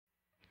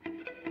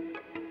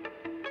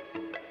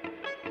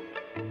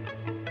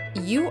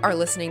You are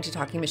listening to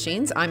Talking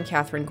Machines. I'm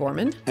Catherine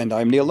Gorman. And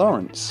I'm Neil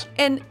Lawrence.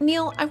 And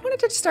Neil, I wanted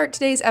to start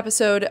today's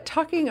episode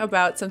talking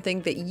about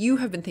something that you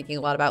have been thinking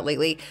a lot about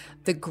lately,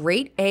 the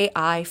great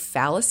AI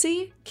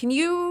fallacy. Can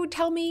you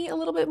tell me a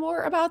little bit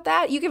more about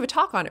that? You gave a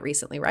talk on it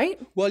recently, right?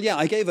 Well, yeah,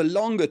 I gave a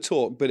longer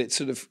talk, but it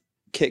sort of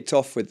kicked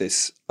off with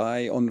this.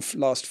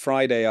 Last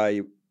Friday,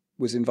 I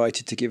was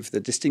invited to give the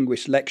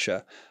distinguished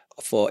lecture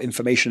for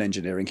information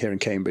engineering here in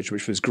Cambridge,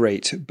 which was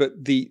great.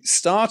 But the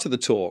start of the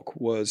talk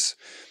was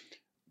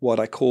what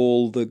I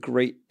call the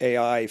great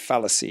AI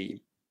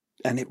fallacy.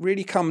 And it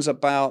really comes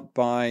about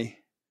by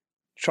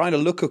trying to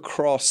look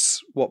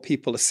across what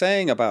people are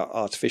saying about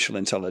artificial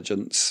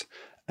intelligence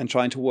and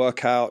trying to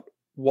work out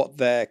what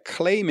they're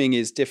claiming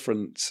is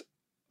different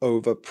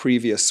over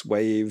previous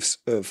waves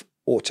of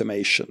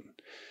automation.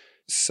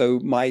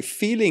 So my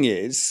feeling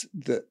is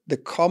that the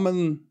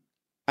common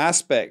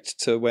aspect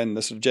to when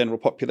the sort of general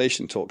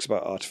population talks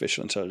about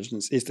artificial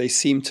intelligence is they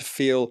seem to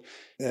feel,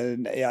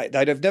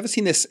 I've never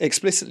seen this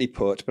explicitly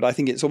put, but I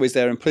think it's always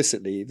there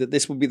implicitly, that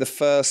this will be the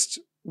first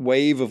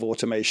wave of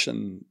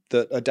automation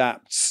that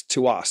adapts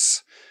to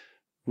us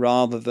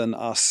rather than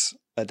us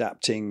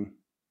adapting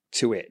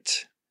to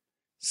it.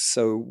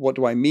 So what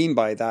do I mean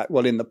by that?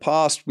 Well, in the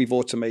past, we've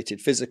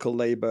automated physical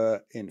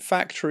labor in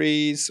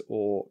factories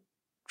or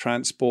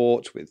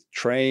transport with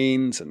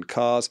trains and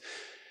cars.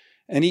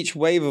 And each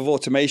wave of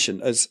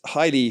automation, as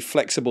highly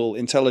flexible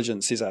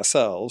intelligences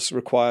ourselves,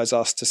 requires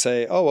us to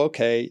say, oh,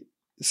 okay,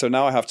 so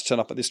now I have to turn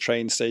up at this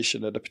train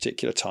station at a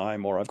particular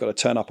time, or I've got to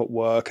turn up at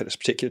work at a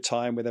particular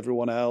time with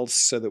everyone else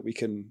so that we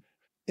can,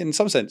 in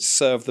some sense,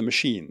 serve the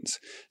machines.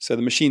 So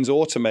the machines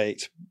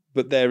automate,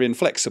 but they're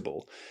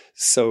inflexible.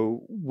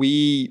 So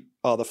we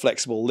are the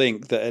flexible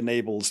link that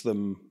enables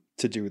them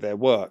to do their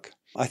work.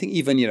 I think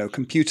even,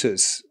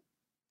 computers,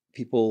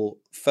 people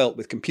felt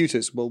with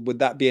computers, well, would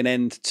that be an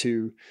end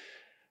to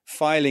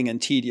filing and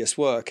tedious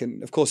work?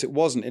 And of course it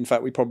wasn't. In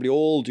fact, we probably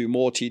all do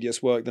more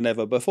tedious work than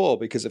ever before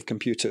because of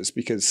computers,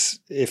 because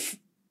if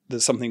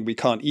there's something we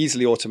can't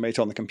easily automate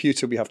on the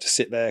computer, we have to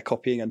sit there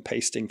copying and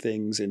pasting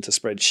things into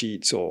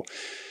spreadsheets or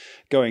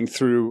going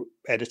through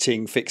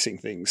editing, fixing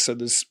things. So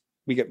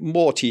we get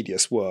more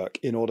tedious work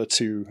in order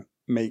to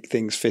make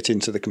things fit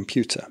into the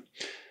computer.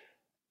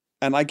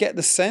 And I get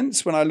the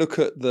sense when I look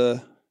at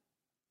the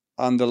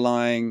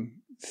underlying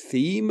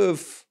theme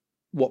of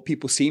what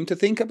people seem to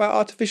think about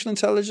artificial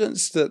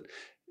intelligence, that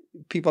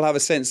people have a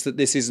sense that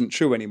this isn't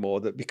true anymore,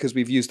 that because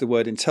we've used the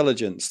word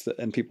intelligence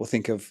and people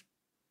think of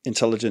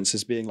intelligence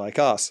as being like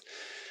us,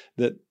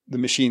 that the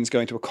machine's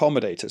going to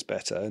accommodate us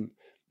better. And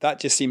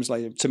that just seems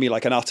to me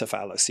like an utter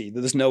fallacy.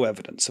 There's no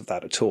evidence of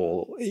that at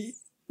all.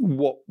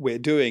 What we're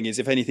doing is,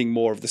 if anything,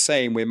 more of the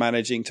same. We're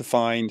managing to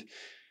find,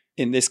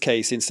 in this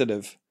case, instead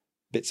of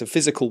bits of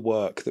physical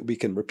work that we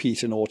can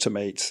repeat and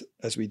automate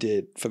as we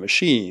did for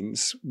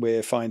machines,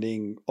 we're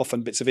finding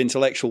often bits of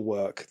intellectual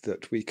work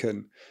that we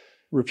can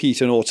repeat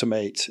and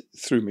automate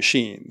through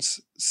machines.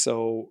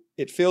 So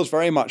it feels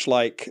very much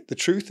like the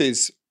truth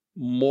is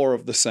more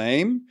of the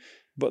same,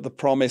 but the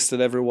promise that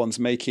everyone's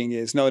making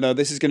is, no,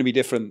 this is going to be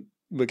different.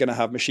 We're going to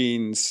have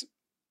machines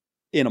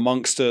in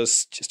amongst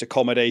us, just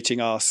accommodating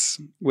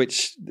us,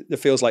 which it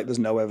feels like there's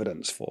no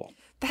evidence for.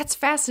 That's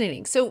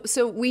fascinating.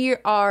 So we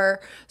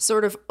are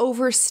sort of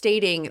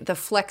overstating the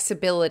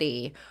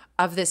flexibility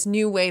of this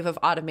new wave of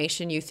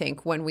automation, you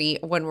think, when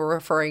we're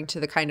referring to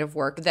the kind of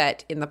work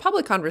that in the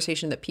public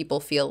conversation that people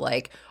feel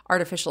like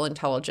artificial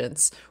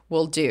intelligence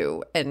will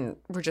do. And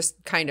we're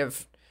just kind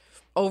of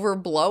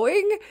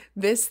overblowing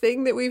this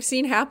thing that we've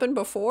seen happen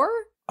before?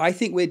 I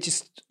think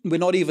we're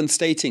not even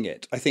stating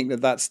it. I think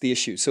that's the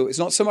issue. So it's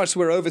not so much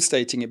we're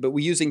overstating it, but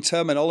we're using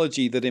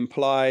terminology that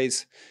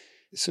implies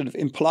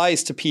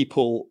to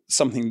people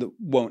something that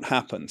won't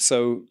happen.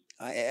 So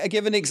I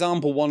give an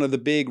example. One of the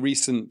big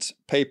recent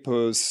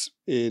papers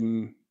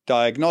in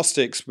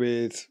diagnostics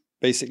with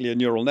basically a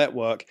neural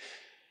network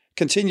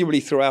continually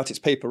throughout its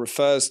paper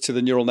refers to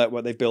the neural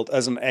network they've built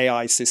as an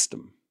AI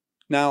system.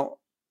 Now,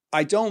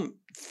 I don't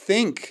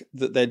think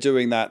that they're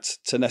doing that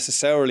to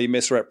necessarily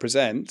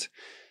misrepresent,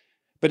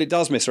 but it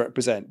does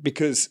misrepresent,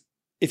 because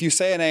if you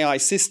say an AI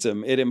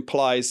system, it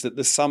implies that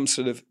there's some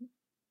sort of,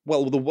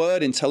 well, the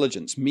word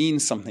intelligence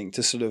means something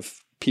to sort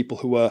of people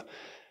who are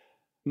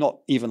not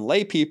even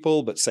lay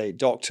people, but say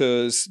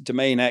doctors,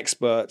 domain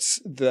experts,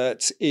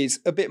 that is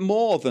a bit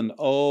more than,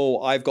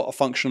 oh, I've got a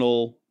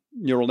functional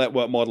neural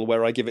network model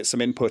where I give it some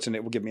input and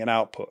it will give me an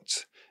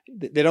output.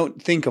 They don't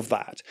think of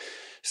that.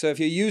 So if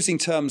you're using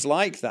terms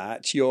like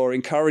that, you're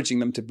encouraging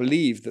them to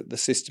believe that the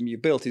system you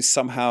built is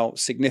somehow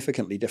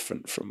significantly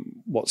different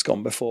from what's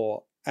gone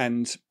before.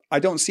 And I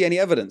don't see any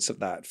evidence of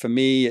that. For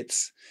me,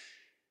 it's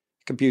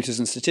computers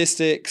and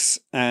statistics,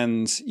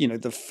 and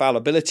the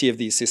fallibility of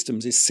these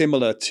systems is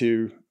similar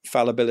to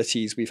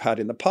fallibilities we've had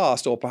in the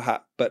past,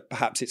 but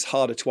perhaps it's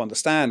harder to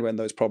understand when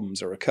those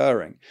problems are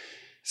occurring.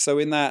 So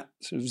in that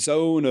sort of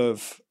zone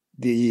of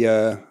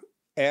the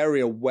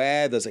area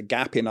where there's a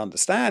gap in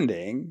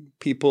understanding,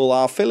 people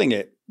are filling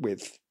it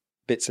with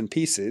bits and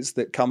pieces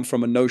that come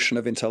from a notion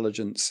of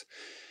intelligence,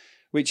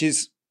 which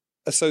is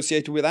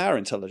associated with our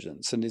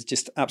intelligence and is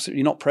just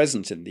absolutely not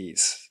present in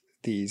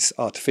these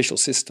artificial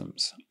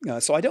systems.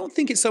 So I don't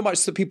think it's so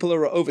much that people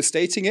are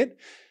overstating it,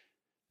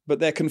 but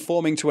they're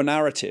conforming to a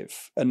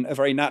narrative, and a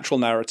very natural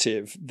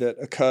narrative that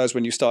occurs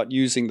when you start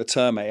using the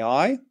term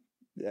AI,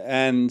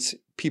 and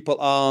people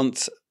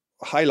aren't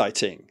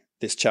highlighting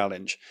this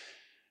challenge.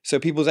 So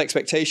people's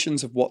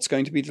expectations of what's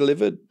going to be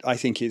delivered, I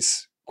think,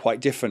 is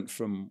quite different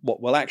from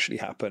what will actually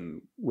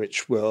happen,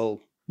 which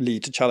will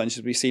lead to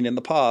challenges we've seen in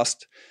the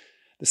past,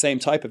 the same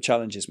type of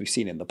challenges we've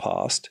seen in the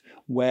past,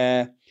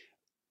 where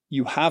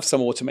you have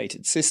some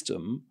automated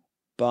system,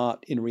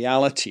 but in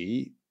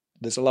reality,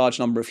 there's a large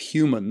number of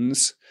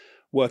humans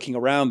working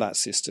around that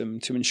system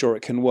to ensure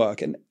it can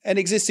work. And an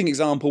existing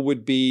example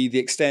would be the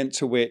extent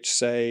to which,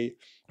 say,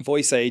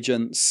 voice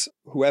agents,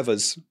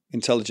 whoever's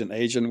intelligent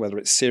agent, whether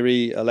it's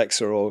Siri,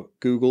 Alexa, or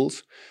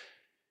Google's,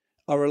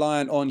 are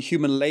reliant on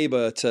human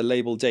labor to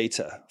label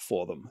data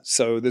for them.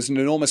 So there's an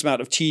enormous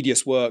amount of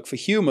tedious work for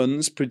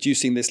humans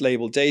producing this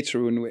labeled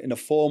data in a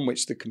form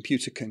which the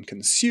computer can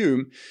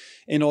consume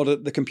in order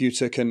that the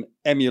computer can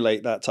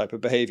emulate that type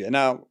of behavior.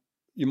 Now,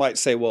 you might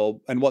say,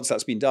 well, and once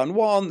that's been done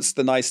once,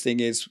 the nice thing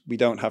is we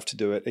don't have to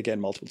do it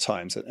again multiple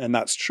times. And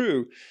that's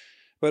true.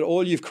 But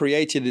all you've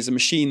created is a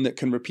machine that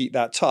can repeat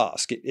that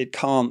task. It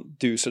can't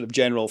do sort of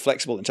general,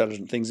 flexible,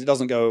 intelligent things. It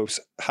doesn't go,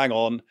 hang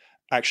on,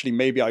 actually,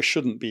 maybe I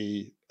shouldn't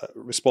be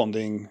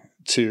responding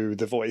to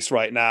the voice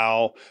right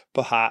now.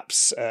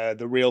 Perhaps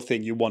the real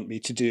thing you want me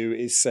to do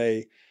is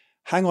say,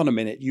 hang on a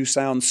minute, you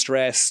sound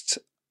stressed.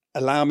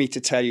 Allow me to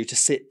tell you to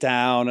sit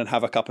down and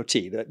have a cup of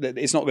tea.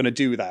 It's not going to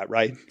do that,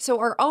 right? So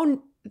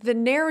the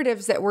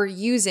narratives that we're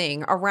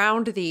using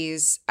around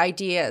these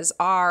ideas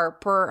are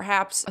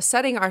perhaps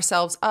setting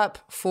ourselves up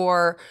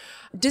for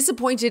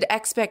disappointed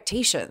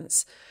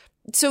expectations.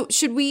 So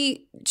should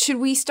we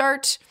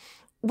start?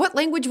 What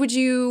language would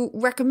you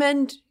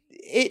recommend?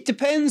 It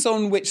depends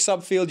on which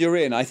subfield you're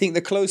in. I think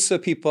the closer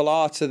people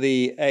are to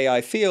the AI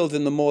field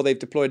and the more they've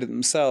deployed it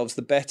themselves,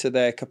 the better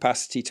their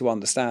capacity to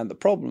understand the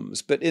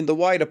problems. But in the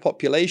wider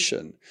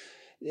population,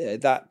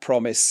 that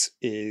promise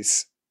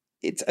is,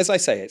 it's, as I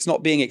say, it's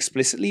not being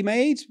explicitly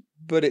made,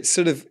 but it's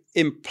sort of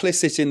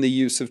implicit in the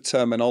use of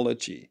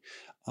terminology.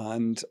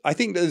 And I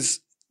think there's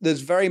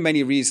very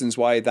many reasons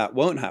why that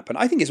won't happen.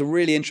 I think it's a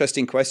really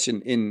interesting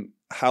question in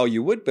how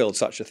you would build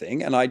such a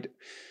thing. And I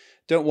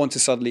don't want to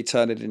suddenly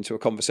turn it into a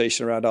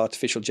conversation around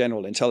artificial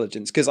general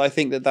intelligence, because I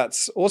think that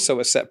that's also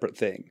a separate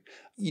thing.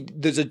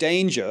 There's a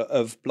danger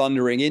of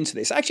blundering into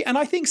this. Actually, and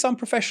I think some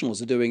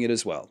professionals are doing it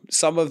as well.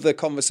 Some of the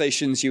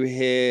conversations you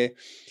hear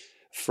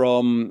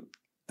from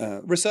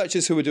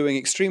researchers who are doing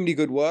extremely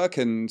good work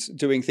and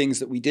doing things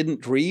that we didn't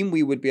dream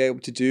we would be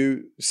able to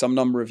do some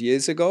number of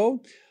years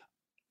ago,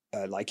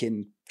 like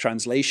in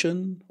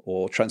translation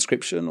or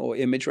transcription or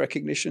image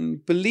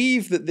recognition,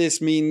 believe that this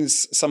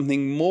means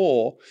something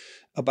more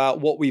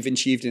about what we've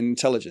achieved in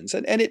intelligence.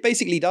 And it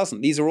basically doesn't.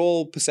 These are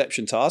all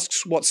perception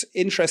tasks. What's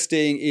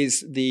interesting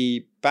is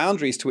the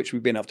boundaries to which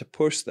we've been able to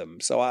push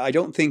them. So I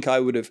don't think I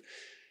would have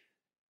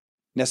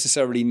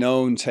necessarily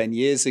known 10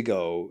 years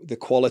ago the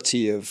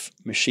quality of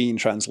machine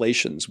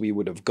translations we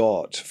would have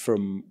got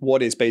from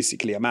what is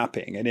basically a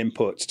mapping, an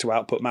input to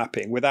output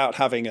mapping, without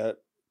having a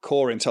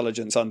core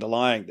intelligence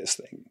underlying this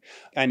thing.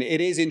 And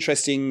it is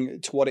interesting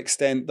to what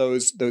extent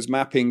those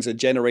mappings are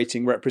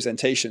generating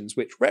representations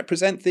which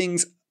represent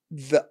things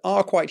that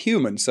are quite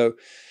human. So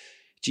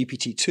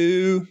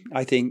GPT-2,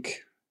 I think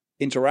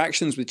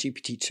interactions with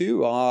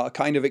GPT-2 are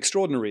kind of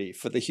extraordinary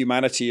for the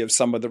humanity of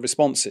some of the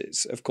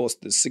responses. Of course,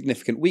 there's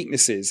significant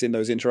weaknesses in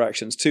those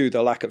interactions too,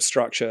 the lack of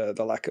structure,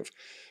 the lack of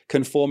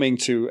conforming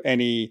to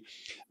any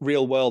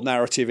real-world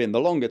narrative in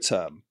the longer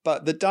term.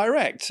 But the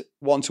direct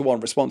one-to-one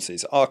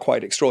responses are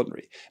quite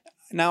extraordinary.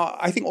 Now,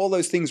 I think all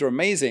those things are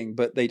amazing,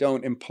 but they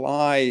don't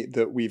imply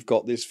that we've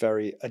got this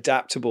very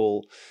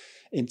adaptable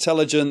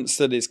intelligence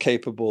that is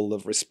capable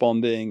of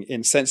responding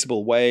in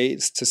sensible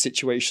ways to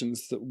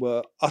situations that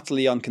were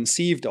utterly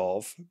unconceived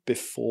of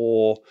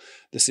before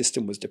the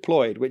system was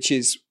deployed, which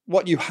is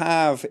what you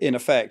have in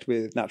effect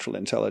with natural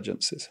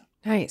intelligences.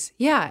 Nice.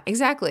 Yeah,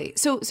 exactly.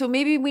 So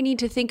maybe we need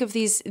to think of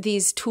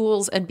these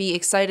tools and be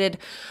excited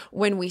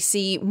when we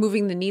see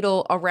moving the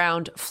needle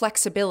around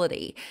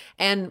flexibility.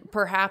 And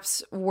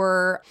perhaps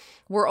we're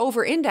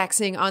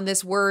over-indexing on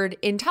this word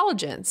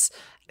intelligence.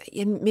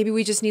 And maybe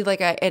we just need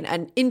like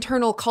an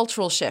internal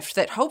cultural shift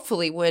that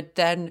hopefully would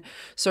then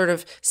sort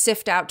of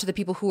sift out to the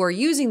people who are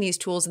using these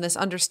tools, and this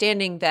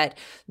understanding that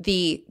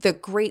the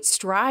great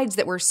strides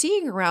that we're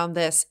seeing around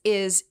this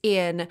is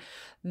in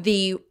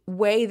the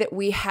way that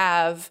we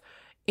have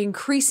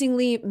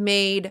increasingly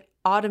made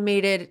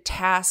automated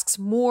tasks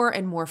more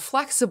and more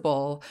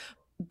flexible.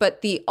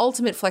 But the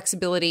ultimate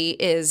flexibility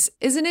is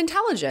an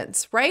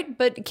intelligence, right?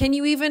 But can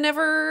you even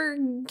ever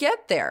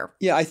get there?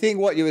 Yeah, I think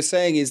what you were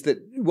saying is that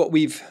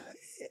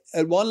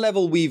at one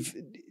level, we've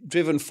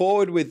driven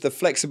forward with the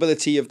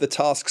flexibility of the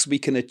tasks we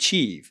can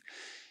achieve.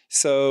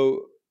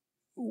 So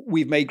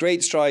we've made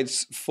great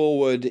strides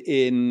forward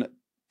in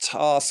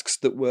tasks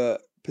that were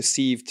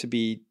perceived to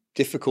be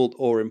difficult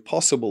or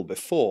impossible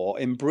before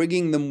in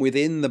bringing them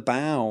within the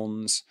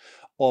bounds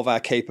of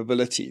our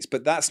capabilities.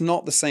 But that's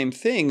not the same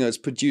thing as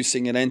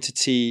producing an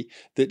entity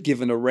that,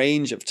 given a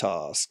range of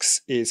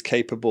tasks, is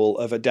capable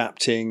of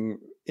adapting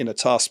in a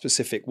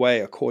task-specific way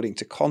according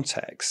to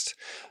context.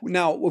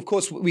 Now, of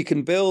course, we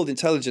can build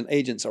intelligent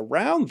agents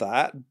around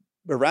that,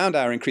 around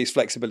our increased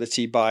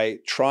flexibility, by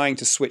trying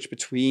to switch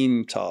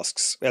between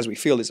tasks as we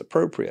feel is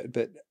appropriate.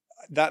 But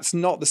that's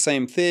not the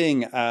same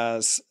thing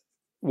as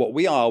what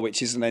we are,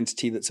 which is an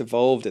entity that's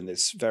evolved in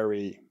this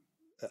very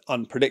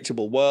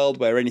unpredictable world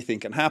where anything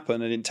can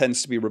happen, and it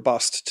tends to be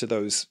robust to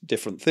those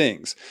different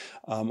things.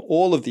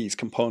 All of these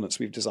components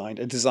we've designed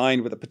are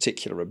designed with a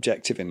particular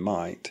objective in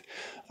mind.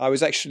 I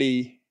was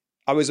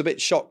a bit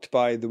shocked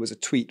there was a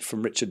tweet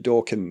from Richard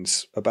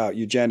Dawkins about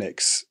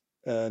eugenics,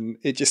 and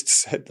it just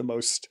said the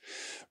most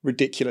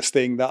ridiculous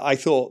thing, that I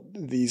thought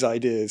these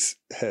ideas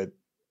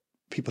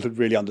people had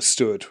really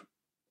understood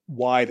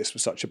why this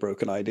was such a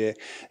broken idea.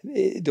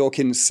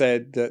 Dawkins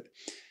said that,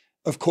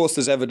 of course,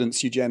 there's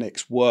evidence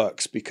eugenics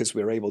works because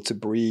we're able to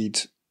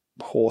breed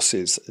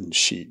horses and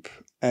sheep.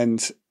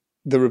 And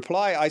the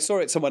reply, I saw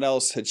it, someone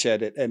else had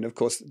shared it, and of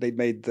course they'd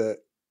made the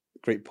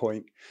great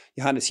point.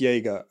 Johannes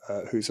Jaeger,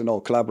 who's an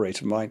old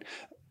collaborator of mine,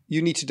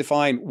 you need to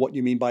define what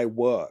you mean by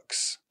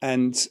works.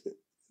 And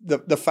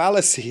the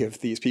fallacy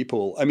of these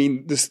people, I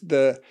mean,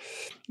 the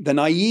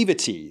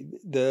naivety,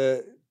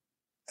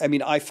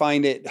 I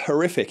find it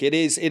horrific. It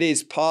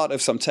is part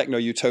of some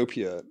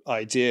techno-utopia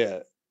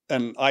idea.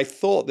 And I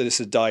thought that this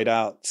had died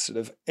out sort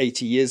of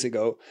 80 years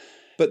ago.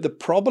 But the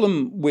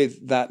problem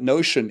with that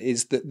notion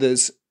is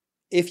that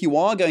if you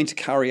are going to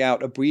carry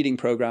out a breeding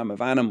program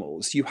of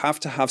animals, you have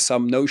to have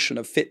some notion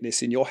of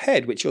fitness in your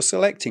head, which you're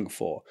selecting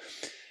for.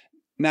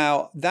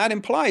 Now, that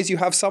implies you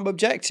have some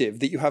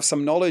objective, that you have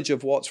some knowledge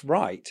of what's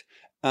right.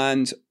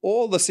 And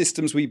all the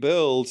systems we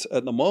build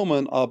at the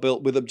moment are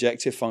built with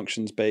objective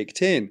functions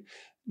baked in.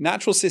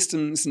 Natural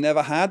systems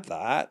never had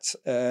that,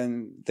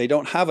 and they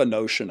don't have a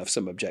notion of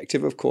some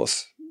objective. Of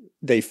course,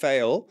 they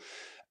fail,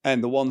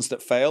 and the ones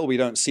that fail, we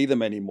don't see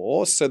them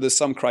anymore. So there's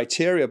some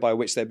criteria by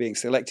which they're being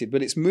selected,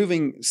 but it's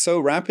moving so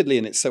rapidly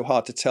and it's so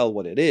hard to tell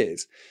what it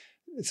is.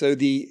 So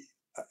the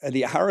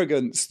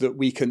arrogance that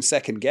we can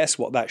second guess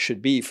what that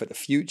should be for the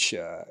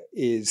future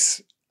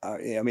is,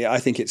 I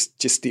think it's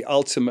just the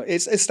ultimate,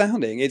 it's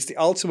astounding. It's the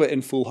ultimate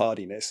in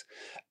foolhardiness.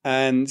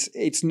 And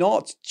it's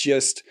not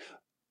just,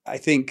 I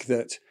think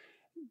that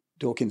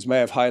Dawkins may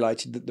have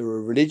highlighted that there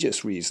are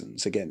religious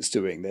reasons against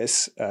doing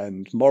this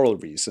and moral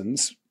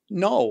reasons.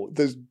 No,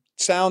 there's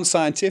sound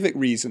scientific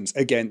reasons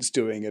against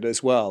doing it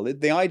as well.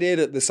 The idea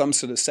that there's some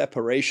sort of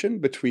separation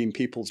between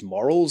people's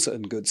morals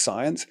and good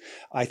science,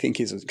 I think,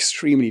 is an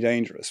extremely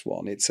dangerous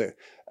one. It's a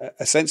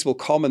sensible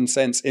common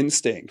sense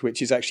instinct,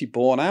 which is actually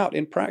borne out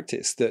in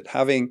practice, that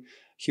having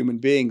human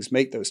beings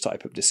make those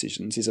type of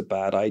decisions is a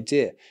bad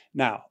idea.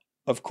 Now,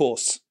 of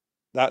course,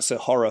 that's a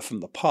horror from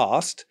the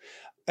past,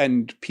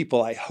 and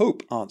people, I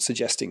hope, aren't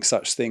suggesting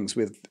such things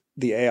with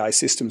the AI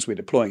systems we're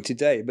deploying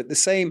today. But the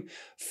same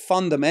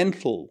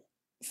fundamental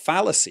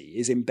fallacy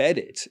is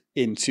embedded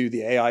into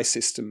the AI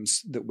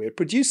systems that we're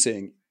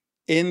producing,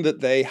 in that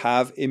they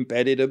have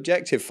embedded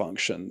objective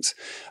functions.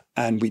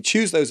 And we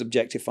choose those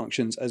objective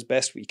functions as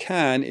best we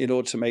can in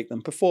order to make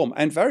them perform,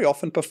 and very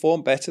often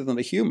perform better than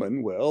a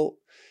human will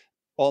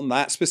on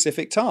that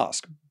specific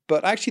task.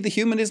 But actually, the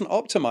human isn't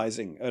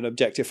optimizing an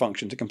objective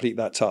function to complete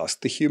that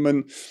task. The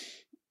human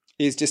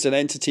is just an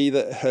entity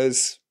that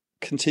has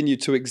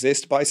continued to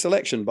exist by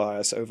selection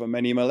bias over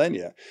many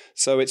millennia.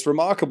 So it's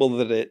remarkable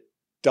that it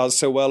does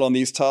so well on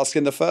these tasks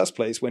in the first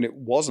place when it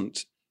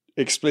wasn't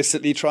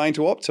explicitly trying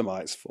to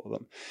optimize for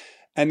them.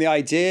 And the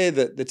idea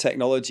that the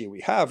technology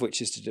we have,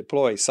 which is to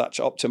deploy such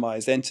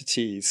optimized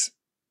entities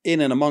in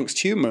and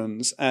amongst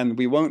humans, and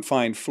we won't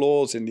find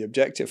flaws in the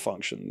objective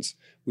functions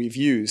we've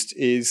used,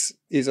 is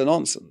a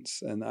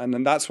nonsense.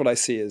 And that's what I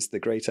see as the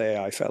great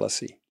AI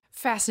fallacy.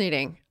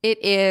 Fascinating. It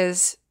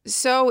is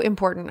so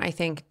important, I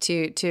think,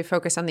 to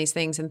focus on these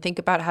things and think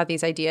about how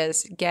these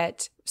ideas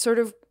get sort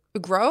of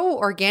grow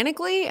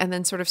organically and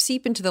then sort of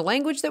seep into the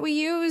language that we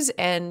use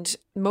and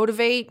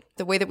motivate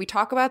the way that we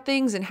talk about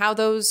things, and how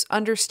those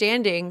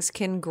understandings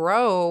can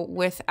grow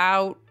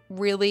without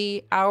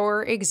really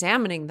our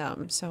examining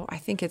them. So I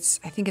think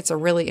it's a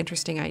really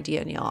interesting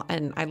idea, Neil,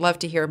 and I'd love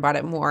to hear about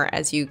it more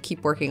as you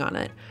keep working on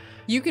it.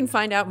 You can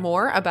find out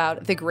more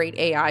about the great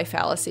AI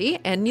fallacy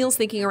and Neil's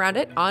thinking around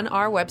it on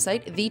our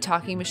website,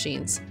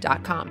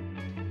 thetalkingmachines.com.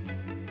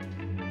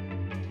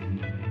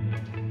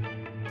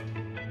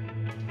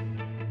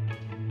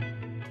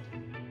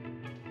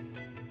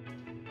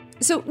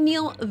 So,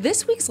 Neil,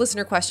 this week's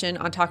listener question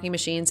on Talking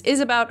Machines is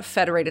about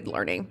federated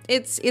learning.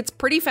 It's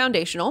pretty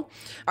foundational.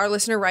 Our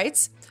listener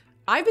writes,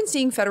 I've been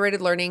seeing federated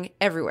learning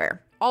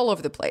everywhere, all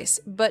over the place.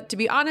 But to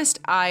be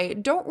honest, I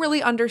don't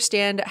really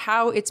understand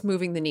how it's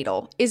moving the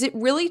needle. Is it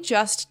really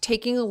just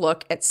taking a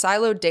look at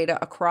siloed data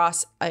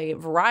across a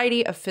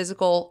variety of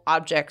physical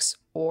objects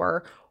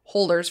or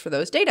holders for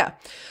those data?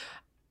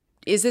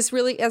 Is this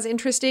really as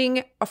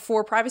interesting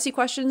for privacy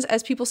questions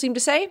as people seem to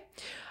say?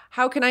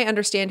 how can I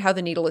understand how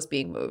the needle is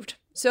being moved?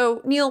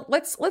 So, Neil,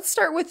 let's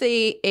start with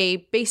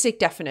a basic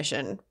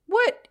definition.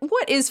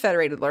 What is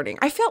federated learning?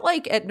 I felt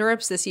like at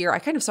NeurIPS this year, I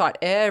kind of saw it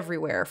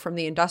everywhere from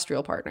the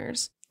industrial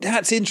partners.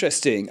 That's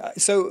interesting.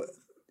 So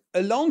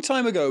a long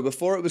time ago,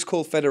 before it was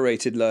called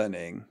federated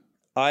learning,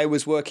 I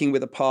was working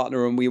with a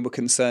partner and we were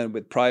concerned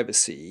with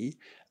privacy,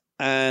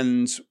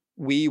 and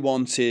we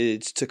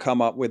wanted to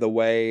come up with a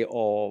way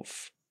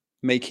of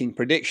making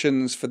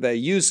predictions for their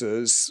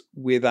users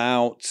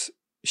without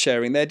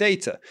sharing their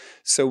data.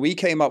 So we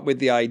came up with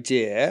the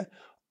idea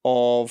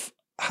of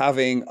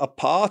having a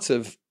part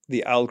of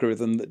the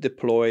algorithm that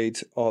deployed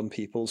on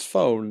people's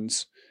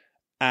phones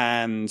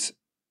and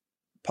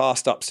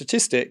passed up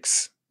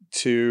statistics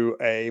to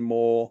a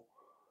more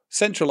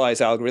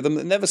centralized algorithm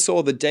that never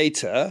saw the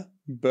data,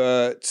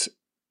 but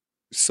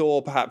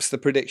saw perhaps the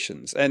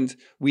predictions. And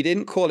we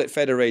didn't call it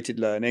federated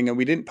learning, and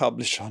we didn't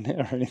publish on it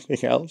or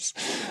anything else.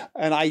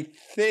 And I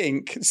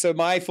think, so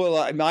my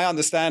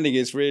understanding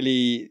is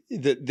really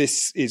that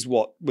this is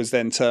what was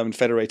then termed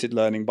federated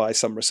learning by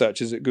some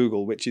researchers at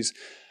Google, which is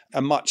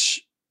a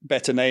much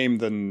better name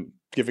than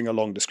giving a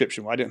long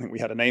description. I don't think we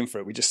had a name for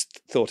it. We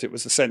just thought it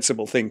was a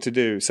sensible thing to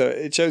do. So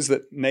it shows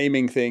that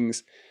naming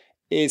things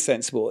is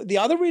sensible. The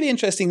other really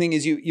interesting thing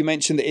is you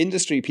mentioned the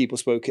industry people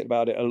spoke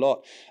about it a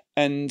lot.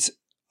 And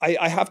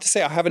I have to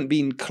say, I haven't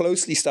been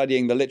closely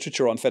studying the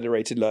literature on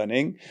federated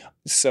learning,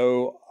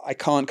 so I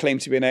can't claim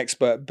to be an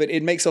expert, but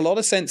it makes a lot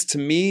of sense to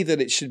me that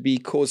it should be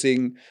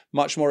causing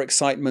much more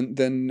excitement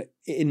than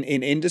in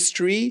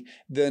industry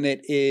than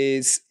it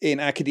is in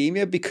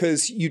academia,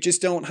 because you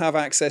just don't have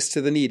access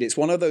to the need. It's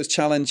one of those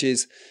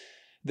challenges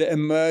that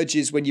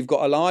emerges when you've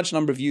got a large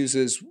number of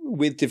users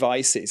with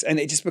devices, and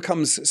it just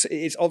becomes,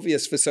 it's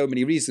obvious for so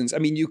many reasons. I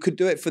mean, you could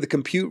do it for the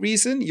compute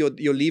reason. You're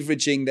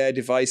leveraging their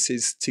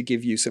devices to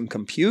give you some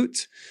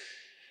compute,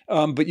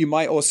 but you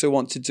might also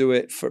want to do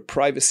it for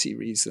privacy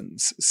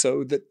reasons.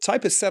 So the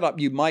type of setup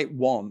you might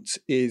want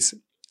is,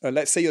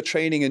 let's say you're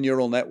training a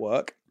neural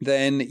network,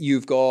 then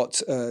you've got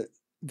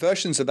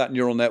versions of that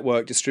neural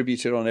network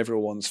distributed on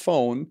everyone's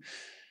phone,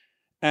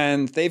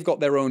 and they've got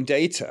their own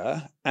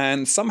data,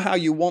 and somehow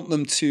you want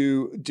them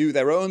to do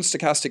their own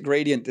stochastic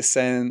gradient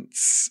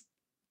descents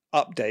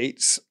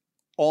updates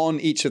on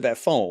each of their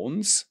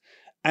phones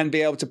and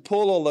be able to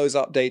pull all those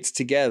updates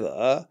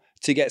together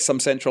to get some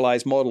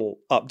centralized model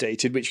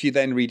updated, which you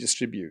then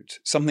redistribute.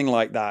 Something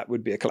like that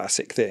would be a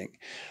classic thing.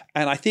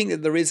 And I think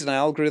that there is an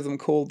algorithm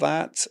called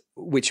that,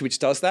 which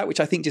does that, which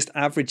I think just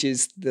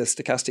averages the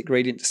stochastic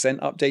gradient descent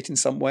update in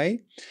some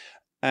way.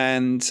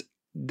 And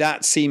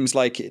that seems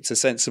like it's a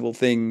sensible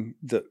thing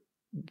that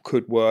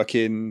could work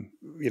in,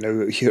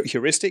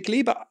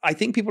 heuristically, but I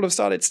think people have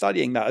started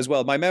studying that as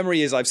well. My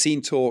memory is I've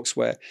seen talks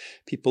where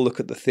people look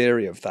at the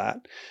theory of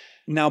that.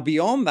 Now,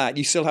 beyond that,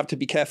 you still have to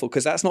be careful,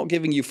 because that's not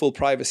giving you full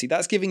privacy.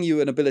 That's giving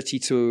you an ability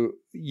to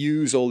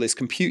use all this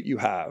compute you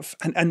have.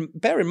 And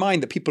bear in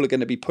mind that people are going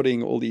to be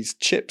putting all these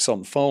chips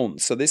on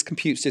phones, so this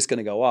compute's just going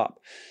to go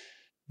up.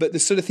 But the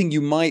sort of thing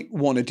you might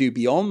want to do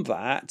beyond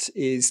that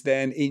is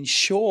then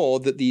ensure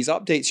that these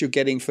updates you're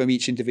getting from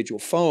each individual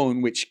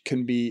phone, which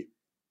can be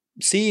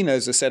seen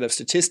as a set of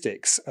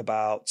statistics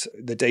about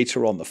the data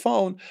on the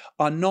phone,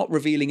 are not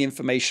revealing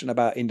information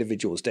about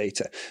individuals'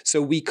 data.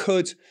 So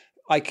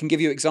I can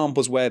give you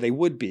examples where they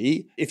would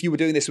be. If you were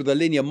doing this with a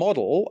linear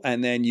model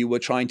and then you were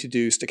trying to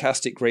do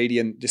stochastic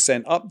gradient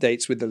descent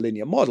updates with the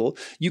linear model,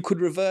 you could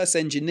reverse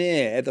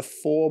engineer the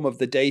form of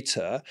the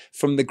data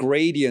from the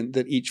gradient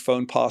that each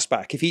phone passed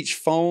back. If each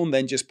phone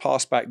then just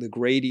passed back the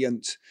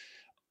gradient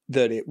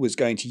that it was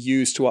going to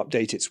use to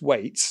update its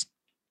weights,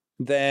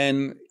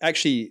 then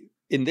actually,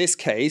 in this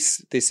case,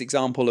 this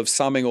example of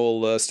summing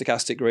all the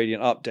stochastic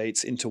gradient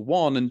updates into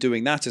one and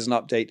doing that as an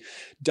update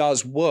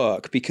does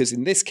work, because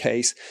in this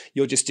case,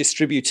 you're just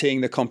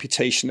distributing the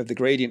computation of the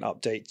gradient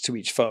update to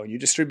each phone. You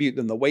distribute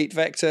them the weight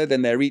vector,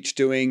 then they're each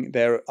doing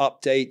their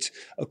update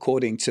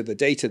according to the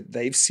data that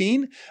they've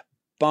seen.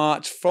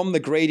 But from the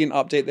gradient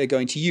update they're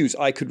going to use,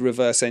 I could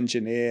reverse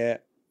engineer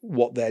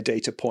what their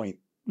data point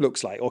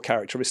looks like, or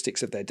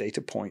characteristics of their data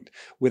point,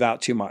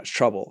 without too much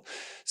trouble.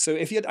 So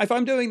if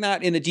I'm doing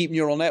that in a deep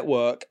neural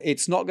network,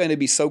 it's not going to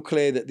be so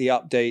clear that the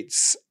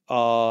updates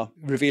are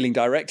revealing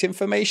direct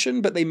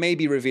information, but they may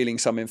be revealing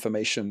some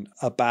information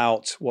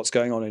about what's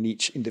going on in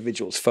each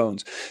individual's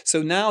phones.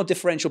 So now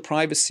differential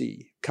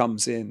privacy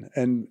comes in.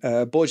 And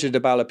Borja de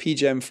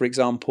Bala-Pigem, for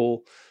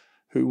example,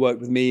 who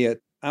worked with me at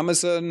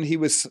Amazon, he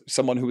was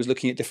someone who was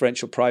looking at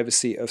differential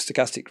privacy of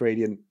stochastic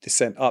gradient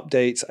descent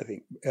updates. I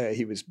think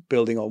he was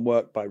building on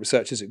work by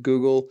researchers at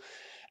Google.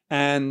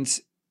 And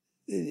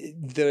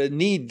the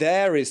need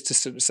there is to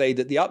sort of say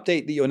that the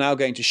update that you're now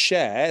going to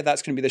share,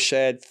 that's going to be the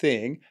shared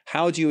thing.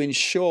 How do you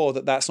ensure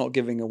that that's not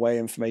giving away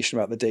information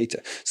about the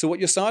data? So what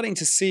you're starting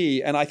to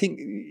see, and I think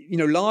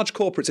large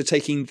corporates are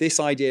taking this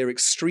idea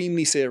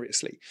extremely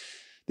seriously,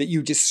 that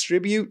you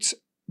distribute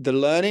the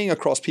learning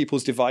across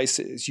people's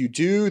devices, you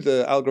do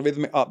the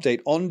algorithmic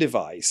update on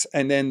device,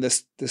 and then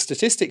the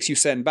statistics you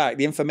send back,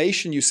 the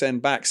information you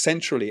send back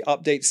centrally,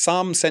 update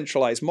some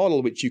centralized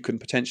model, which you can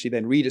potentially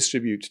then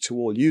redistribute to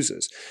all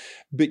users.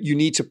 But you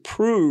need to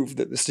prove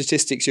that the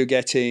statistics you're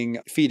getting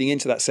feeding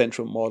into that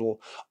central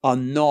model are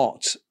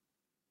not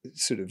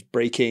sort of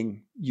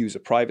breaking user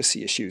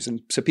privacy issues.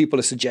 And so people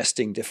are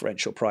suggesting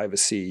differential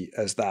privacy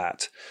as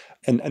that.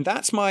 And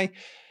that's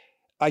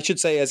I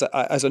should say, as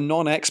a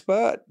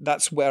non-expert,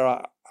 that's where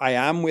I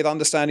am with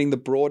understanding the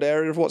broad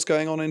area of what's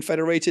going on in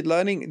federated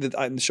learning.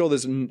 I'm sure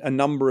there's a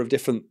number of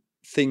different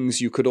things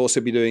you could also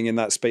be doing in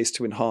that space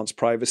to enhance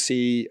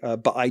privacy.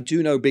 But I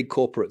do know big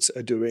corporates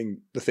are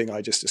doing the thing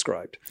I just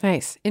described.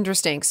 Nice.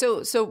 Interesting.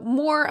 So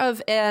more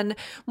of an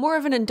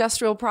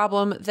industrial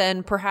problem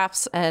than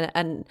perhaps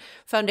an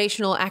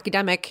foundational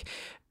academic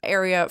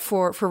area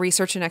for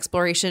research and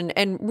exploration,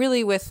 and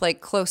really with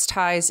like close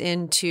ties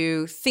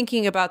into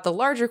thinking about the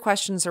larger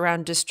questions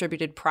around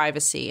distributed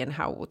privacy and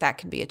how that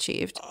can be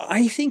achieved.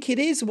 I think it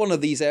is one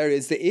of these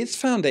areas that is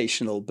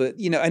foundational, but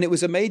and it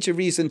was a major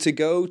reason to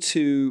go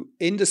to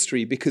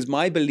industry, because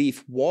my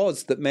belief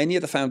was that many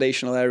of the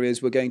foundational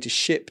areas were going to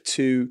ship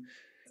to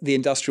the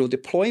industrial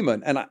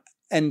deployment.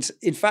 And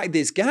in fact,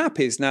 this gap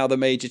is now the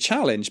major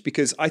challenge,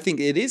 because I think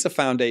it is a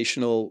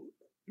foundational,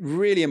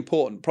 really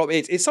important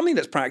problem. It's something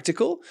that's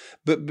practical,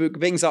 but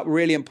brings up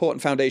really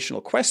important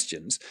foundational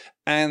questions.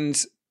 And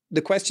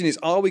the question is,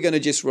 are we going to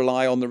just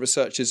rely on the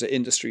researchers at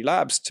industry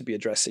labs to be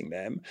addressing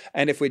them?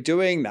 And if we're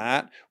doing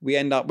that, we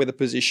end up with a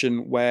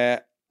position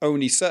where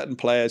only certain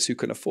players who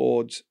can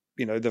afford,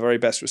 the very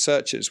best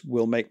researchers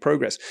will make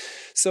progress.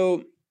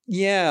 So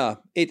yeah,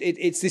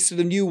 it's this sort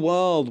of new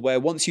world where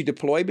once you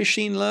deploy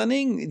machine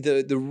learning,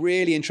 the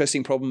really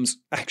interesting problems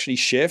actually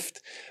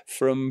shift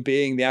from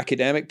being the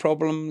academic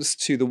problems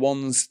to the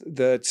ones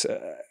that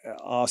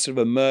are sort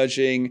of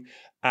emerging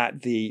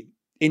at the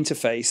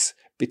interface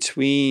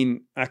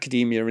between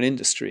academia and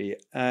industry.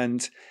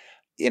 And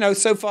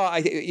so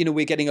far,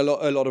 we're getting a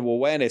lot of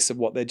awareness of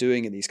what they're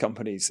doing in these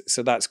companies,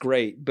 so that's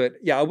great. But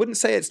yeah, I wouldn't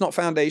say it's not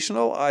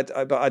foundational.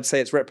 I'd say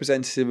it's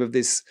representative of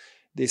this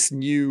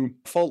new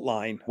fault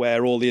line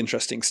where all the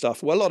interesting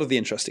stuff, a lot of the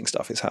interesting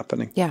stuff is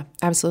happening. Yeah,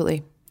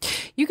 absolutely.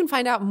 You can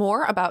find out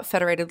more about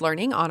federated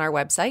learning on our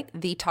website,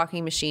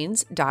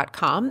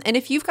 thetalkingmachines.com. And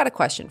if you've got a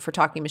question for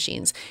Talking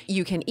Machines,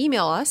 you can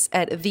email us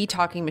at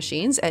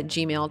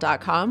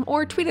thetalkingmachines@gmail.com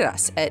or tweet at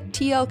us at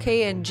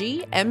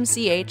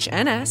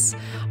TLKNGMCHNS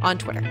on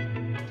Twitter.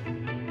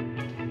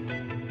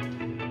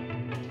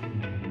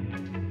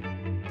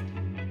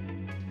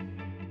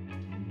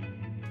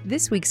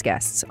 This week's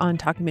guests on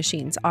Talking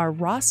Machines are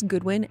Ross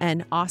Goodwin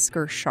and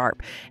Oscar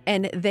Sharp,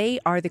 and they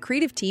are the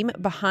creative team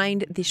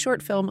behind the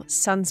short film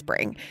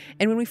Sunspring.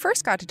 And when we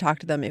first got to talk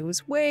to them, it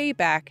was way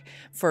back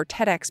for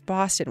TEDx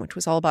Boston, which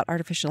was all about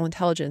artificial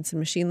intelligence and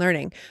machine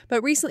learning.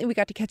 But recently we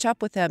got to catch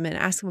up with them and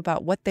ask them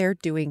about what they're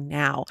doing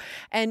now.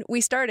 And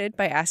we started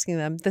by asking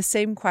them the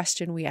same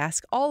question we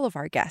ask all of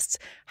our guests.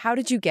 How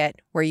did you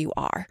get where you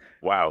are?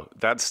 Wow,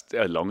 that's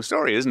a long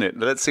story, isn't it?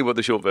 Let's see what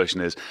the short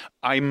version is.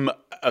 I'm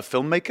a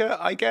filmmaker,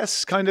 I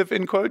guess, kind of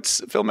in quotes,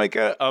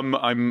 filmmaker. I'm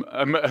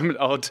an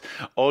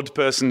odd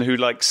person who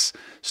likes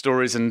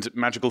stories and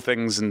magical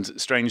things and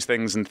strange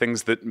things and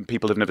things that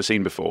people have never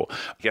seen before.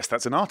 I guess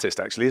that's an artist,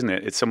 actually, isn't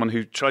it? It's someone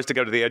who tries to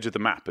go to the edge of the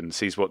map and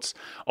sees what's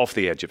off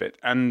the edge of it.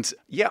 And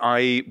yeah,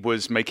 I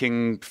was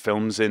making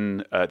films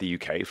in the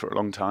UK for a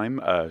long time,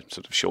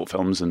 sort of short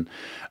films and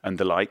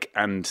the like,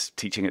 and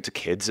teaching it to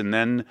kids. And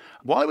then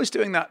while I was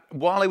doing that,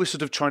 while I was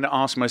sort of trying to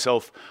ask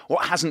myself,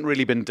 what hasn't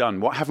really been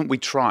done? What haven't we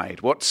tried?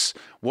 What's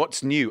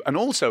new? And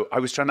also, I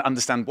was trying to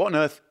understand, what on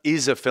earth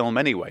is a film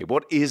anyway?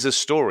 What is a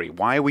story?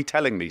 Why are we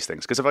telling these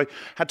things? Because if I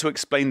had to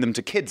explain them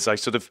to kids, I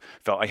sort of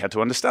felt I had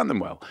to understand them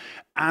well.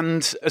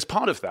 And as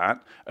part of that,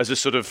 as a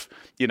sort of,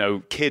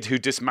 kid who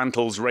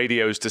dismantles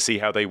radios to see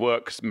how they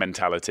work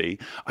mentality,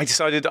 I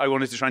decided I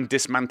wanted to try and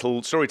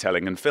dismantle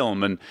storytelling and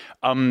film, and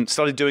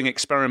started doing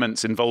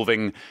experiments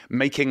involving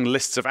making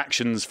lists of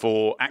actions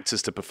for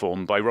actors to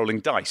perform by rolling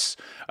dice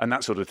and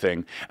that sort of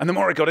thing. And the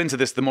more I got into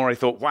this, the more I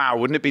thought, wow,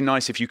 wouldn't it be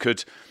nice if you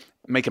could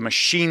make a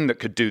machine that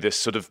could do this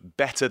sort of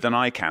better than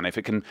I can? If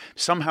it can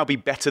somehow be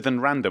better than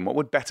random, what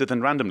would better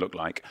than random look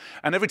like?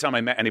 And every time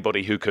I met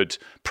anybody who could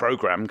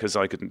program, because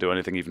I couldn't do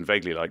anything even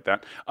vaguely like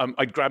that,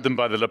 I'd grab them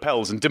by the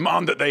lapels and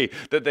demand that they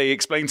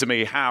explain to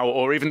me how,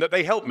 or even that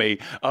they help me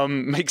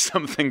make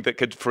something that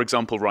could, for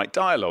example, write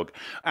dialogue.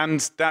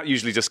 And that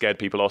usually just scared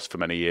people off for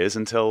many years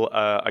until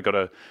I got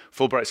a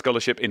Fulbright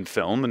scholarship in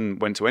film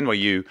and went to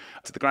NYU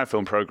to the grad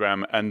film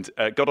program, and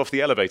got off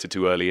the elevator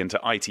too early into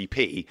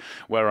ITP,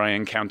 where I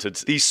encountered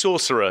the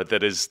sorcerer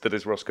that is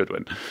Ross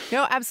Goodwin.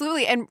 No,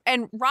 absolutely.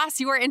 And Ross,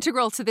 you are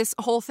integral to this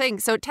whole thing.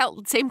 So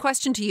same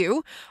question to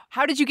you.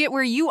 How did you get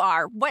where you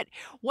are? What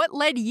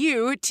led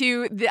you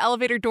to the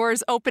elevator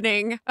doors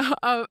opening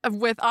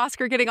with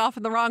Oscar getting off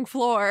on the wrong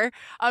floor?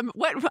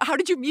 How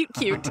did you mute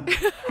cute?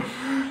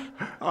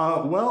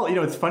 Well,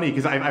 it's funny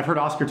because I've heard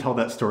Oscar tell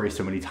that story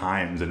so many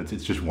times, and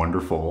it's just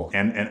wonderful.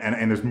 And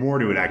there's more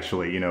to it,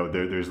 actually.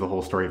 There's the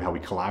whole story of how we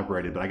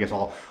collaborated, but I guess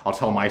I'll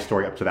tell my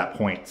story up to that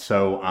point.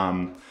 So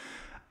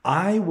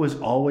I was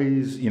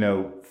always,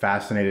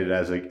 fascinated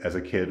as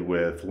a kid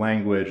with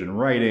language and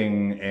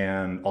writing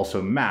and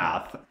also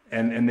math.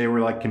 And they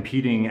were like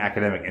competing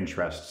academic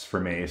interests for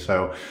me.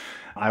 So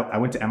I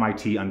went to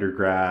MIT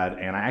undergrad,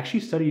 and I actually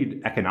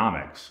studied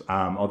economics,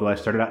 although I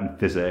started out in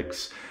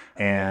physics,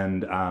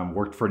 and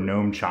worked for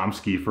Noam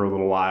Chomsky for a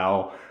little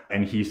while.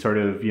 And he sort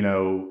of,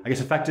 I guess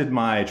affected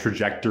my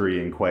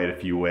trajectory in quite a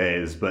few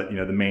ways. But,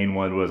 the main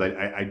one was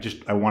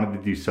I wanted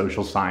to do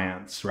social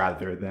science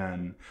rather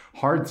than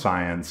hard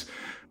science.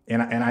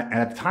 And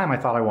at the time, I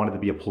thought I wanted to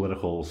be a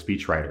political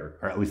speechwriter,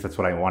 or at least that's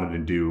what I wanted to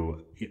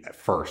do at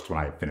first when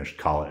I finished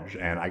college.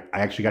 And I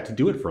actually got to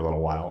do it for a little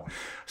while.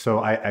 So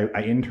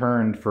I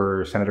interned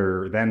for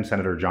then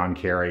Senator John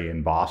Kerry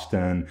in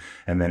Boston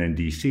and then in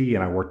DC.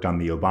 And I worked on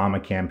the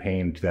Obama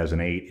campaign in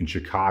 2008 in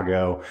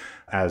Chicago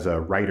as a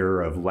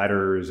writer of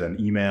letters and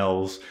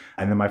emails.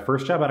 And then my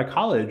first job out of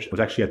college was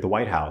actually at the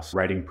White House,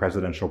 writing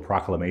presidential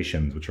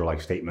proclamations, which are like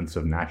statements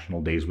of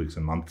national days, weeks,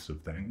 and months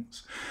of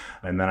things.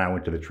 And then I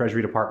went to the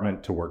Treasury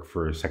Department to work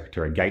for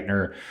Secretary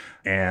Geithner.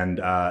 And,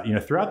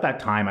 throughout that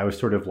time, I was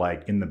sort of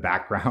like in the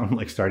background,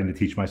 like starting to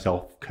teach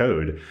myself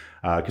code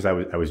because I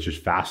was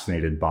just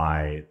fascinated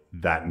by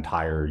that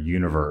entire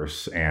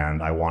universe.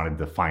 And I wanted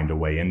to find a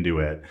way into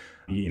it,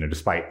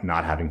 despite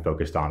not having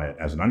focused on it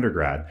as an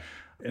undergrad.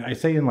 I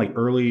say in like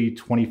early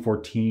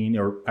 2014,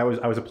 or I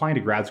was applying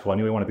to grad school. I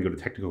knew I wanted to go to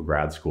technical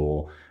grad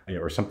school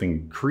or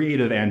something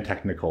creative and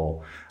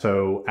technical.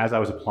 So as I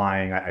was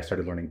applying, I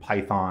started learning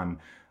Python,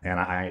 and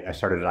I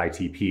started at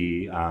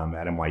ITP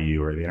at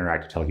NYU, or the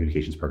Interactive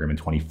Telecommunications Program, in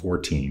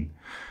 2014.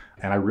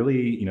 And I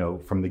really,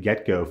 from the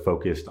get-go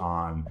focused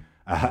on,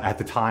 at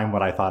the time,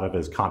 what I thought of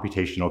as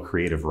computational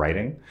creative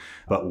writing,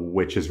 but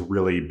which has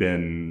really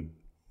been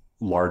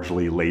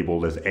largely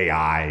labeled as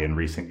AI in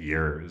recent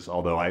years.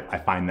 Although I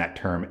find that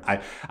term, I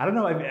don't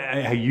know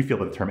how you feel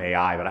about the term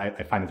AI, but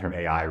I find the term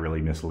AI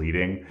really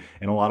misleading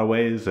in a lot of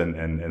ways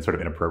and sort of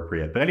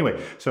inappropriate. But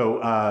anyway,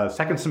 so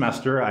second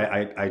semester,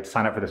 I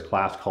signed up for this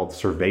class called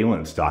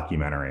Surveillance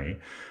Documentary,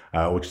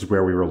 which is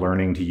where we were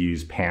learning to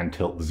use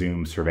pan-tilt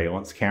zoom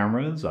surveillance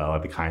cameras,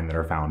 the kind that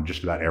are found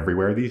just about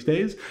everywhere these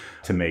days,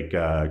 to make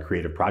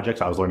creative projects.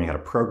 I was learning how to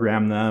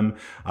program them.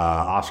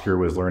 Oscar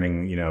was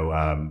learning,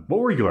 what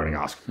were you learning,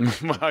 Oscar?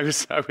 I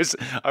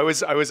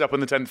was up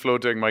on the 10th floor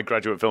doing my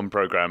graduate film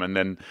program,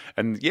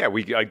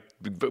 I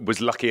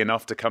was lucky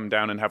enough to come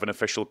down and have an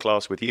official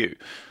class with you.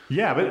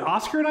 Yeah, but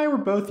Oscar and I were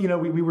both,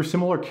 we were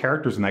similar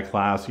characters in that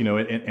class,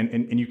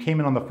 and you came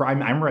in on I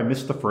remember I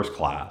missed the first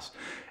class.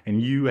 And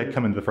you had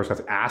come into the first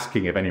class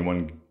asking if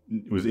anyone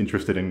was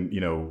interested in,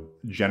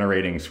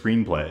 generating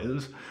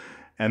screenplays.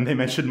 And they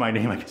mentioned my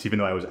name, I guess, even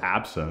though I was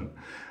absent.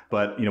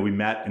 But, we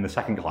met in the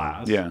second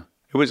class. Yeah.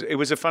 It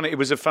was a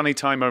funny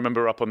time. I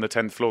remember up on the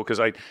 10th floor because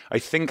I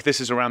think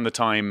this is around the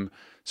time.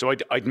 So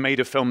I'd made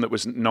a film that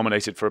was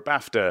nominated for a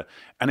BAFTA,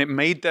 and it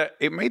made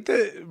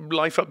the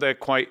life up there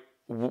quite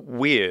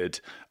weird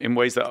in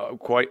ways that are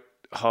quite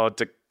hard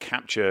to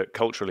capture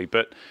culturally.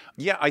 But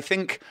yeah, I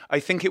think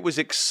it was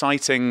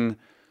exciting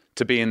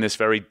to be in this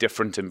very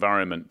different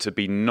environment, to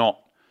be not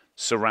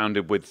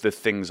surrounded with the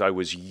things I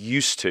was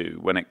used to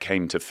when it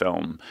came to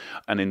film,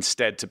 and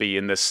instead to be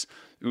in this,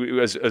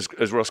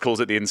 as Ross calls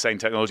it, the insane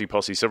technology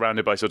posse,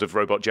 surrounded by sort of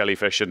robot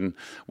jellyfish and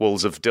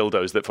walls of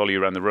dildos that follow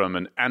you around the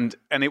room. And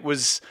it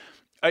was,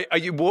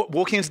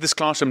 walking into this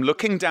classroom,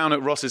 looking down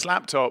at Ross's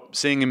laptop,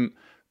 seeing him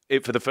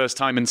it for the first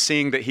time, and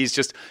seeing that he's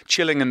just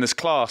chilling in this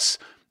class,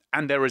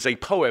 and there is a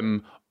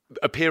poem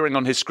appearing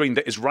on his screen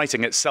that is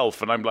writing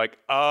itself, and I'm like,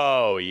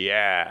 oh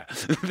yeah,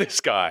 this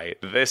guy.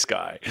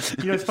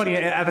 It's funny,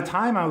 at the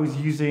time I was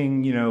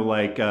using,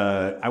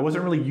 I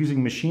wasn't really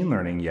using machine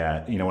learning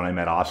yet. When I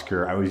met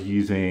Oscar, I was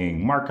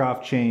using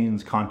Markov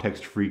chains,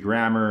 context-free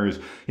grammars,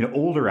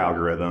 older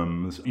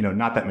algorithms.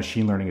 Not that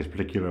machine learning is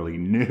particularly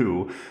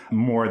new,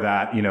 more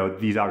that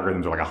these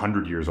algorithms are like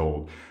 100 years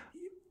old.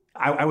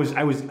 I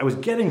was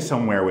getting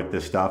somewhere with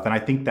this stuff, and I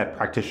think that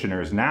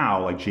practitioners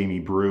now, like Jamie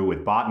Brew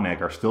with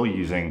Botnik, are still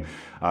using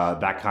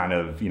that kind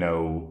of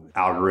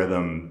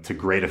algorithm to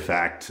great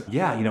effect.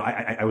 Yeah,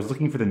 I was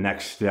looking for the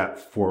next step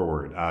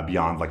forward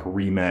beyond like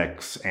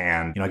remix,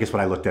 and I guess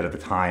what I looked at the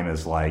time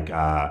is like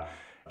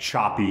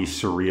choppy,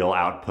 surreal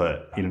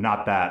output.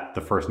 Not that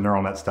the first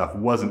neural net stuff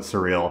wasn't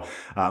surreal,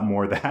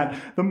 more that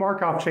the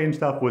Markov chain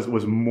stuff was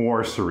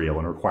more surreal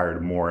and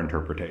required more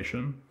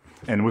interpretation,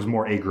 and was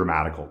more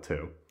agrammatical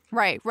too.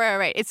 Right.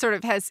 It sort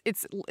of has,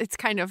 it's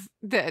kind of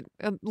the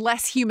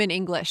less human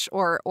English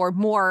or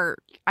more,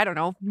 I don't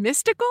know,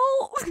 mystical?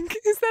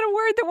 Is that a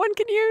word that one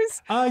can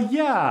use?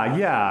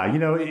 Yeah.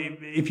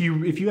 If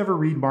you ever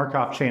read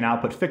Markov chain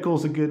output, fickle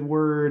is a good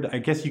word. I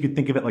guess you could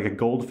think of it like a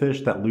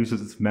goldfish that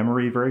loses its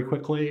memory very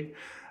quickly,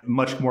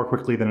 much more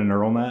quickly than a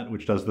neural net,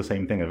 which does the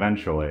same thing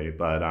eventually.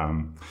 But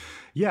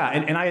yeah,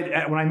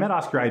 and when I met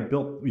Oscar, I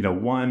built,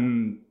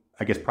 one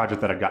I guess, project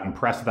that had gotten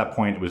press at that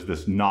point. It was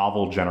this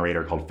novel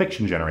generator called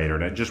Fiction Generator,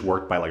 and it just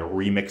worked by like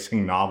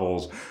remixing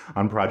novels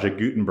on Project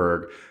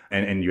Gutenberg.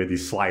 And you had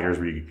these sliders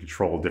where you could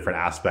control different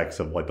aspects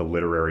of like the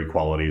literary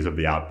qualities of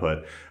the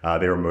output.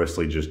 They were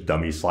mostly just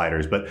dummy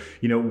sliders. But,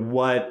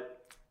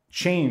 what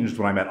changed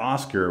when I met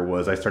Oscar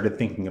was I started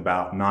thinking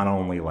about not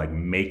only like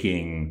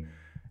making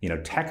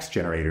text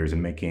generators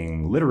and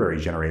making literary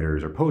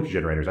generators or poetry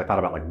generators. I thought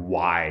about like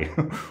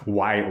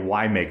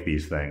why make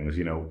these things,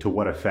 to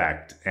what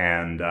effect,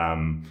 and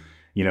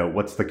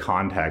what's the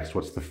context,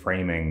 what's the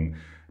framing,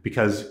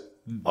 because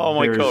oh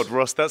my God,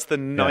 Ross, that's the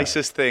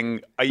nicest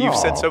thing. You've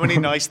said so many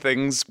nice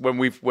things when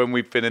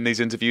we've been in these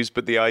interviews,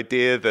 but the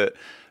idea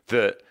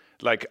that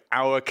like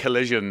our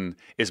collision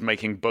is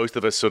making both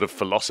of us sort of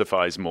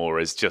philosophize more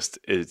is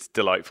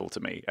delightful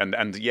to me.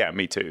 And yeah,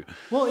 me too.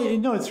 Well,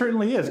 it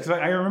certainly is. Because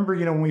I remember,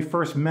 when we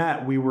first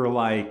met, we were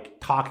like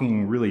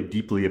talking really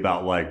deeply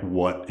about like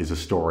what is a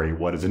story,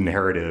 what is a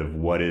narrative,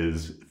 what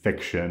is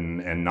fiction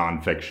and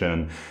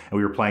nonfiction. And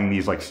we were playing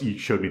these, like, you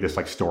showed me this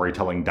like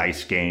storytelling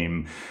dice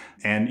game.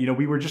 And,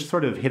 we were just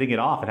sort of hitting it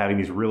off and having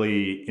these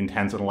really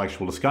intense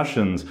intellectual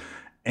discussions.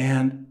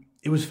 And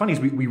it was funny.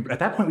 We at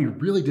that point, we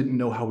really didn't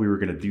know how we were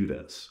going to do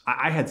this.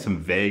 I had some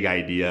vague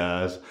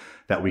ideas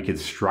that we could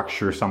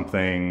structure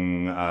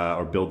something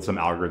or build some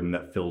algorithm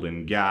that filled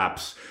in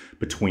gaps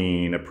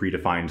between a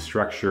predefined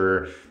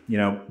structure,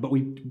 but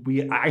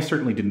I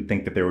certainly didn't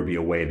think that there would be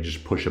a way to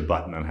just push a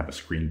button and have a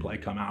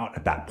screenplay come out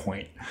at that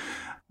point.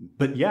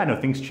 But yeah, no,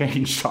 things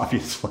changed,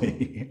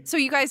 obviously. So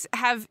you guys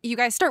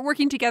start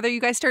working together,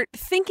 you guys start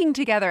thinking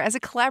together as a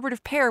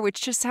collaborative pair,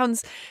 which just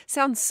sounds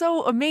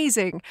so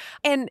amazing.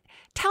 And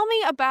tell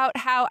me about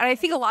how, and I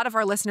think a lot of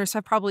our listeners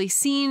have probably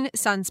seen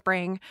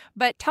Sunspring,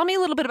 but tell me a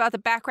little bit about the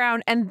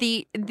background and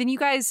then you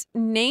guys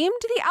named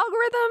the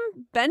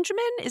algorithm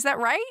Benjamin, is that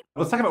right?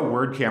 Let's talk about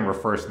Word Camera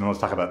first, and then let's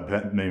talk about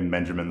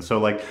Benjamin. So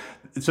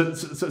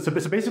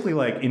basically,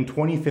 like in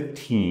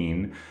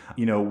 2015,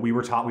 we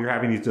were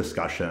having these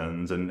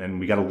discussions, and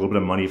we got a little bit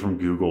of money from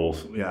Google,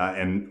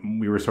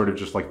 and we were sort of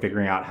just like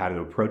figuring out how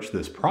to approach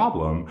this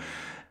problem.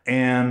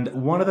 And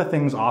one of the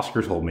things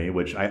Oscar told me,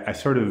 which I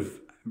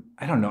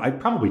don't know, I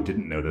probably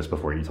didn't know this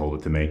before he told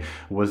it to me,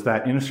 was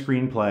that in a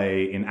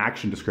screenplay, in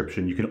action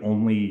description, you can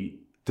only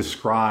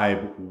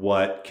describe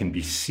what can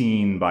be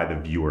seen by the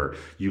viewer.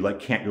 You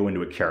can't go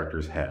into a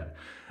character's head.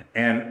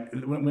 And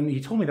when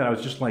he told me that, I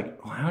was just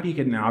like, well, how do you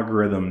get an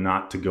algorithm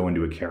not to go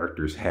into a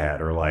character's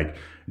head or like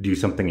do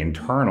something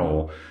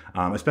internal,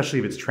 especially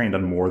if it's trained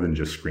on more than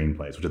just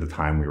screenplays, which at the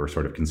time we were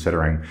sort of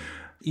considering.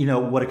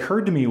 What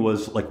occurred to me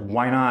was like,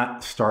 why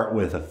not start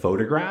with a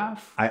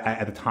photograph?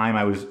 At the time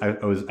I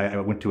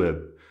went to a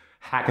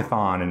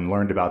hackathon and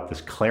learned about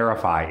this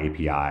Clarifai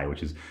API,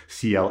 which is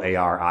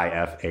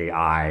CLARIFAI.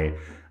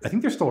 I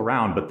think they're still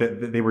around, but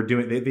they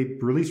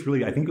released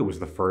really, I think it was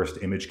the first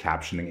image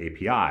captioning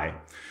API.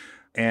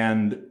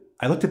 And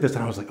I looked at this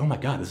and I was like, oh my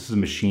God, this is a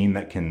machine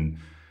that can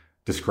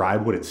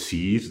describe what it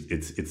sees.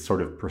 It's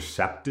sort of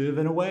perceptive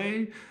in a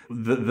way.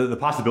 The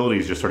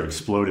possibilities just sort of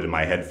exploded in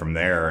my head from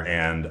there.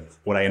 And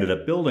what I ended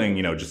up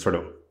building, just sort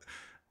of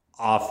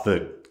off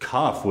the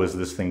cuff, was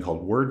this thing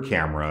called Word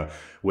Camera,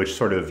 which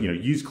sort of,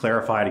 used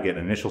Clarifai to get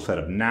an initial set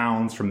of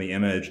nouns from the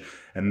image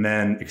and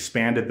then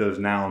expanded those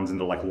nouns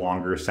into like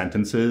longer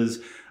sentences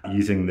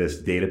using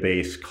this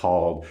database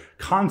called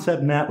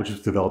ConceptNet, which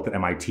was developed at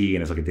MIT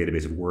and is like a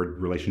database of word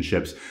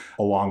relationships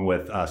along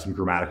with some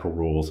grammatical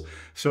rules.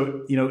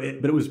 So,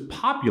 but it was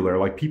popular.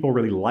 Like people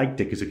really liked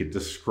it because it could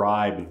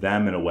describe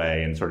them in a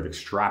way and sort of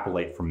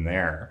extrapolate from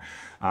there.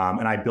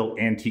 And I built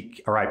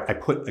I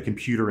put a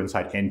computer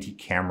inside antique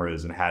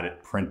cameras and had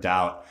it print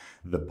out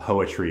the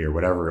poetry or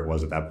whatever it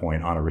was at that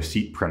point on a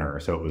receipt printer.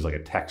 So it was like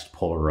a text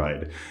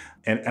Polaroid.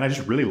 And I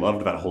just really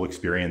loved that whole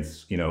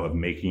experience, of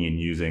making and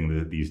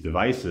using these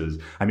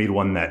devices. I made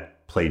one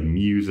that played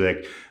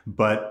music,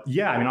 but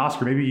yeah, I mean,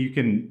 Oscar, maybe you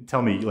can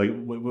tell me like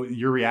what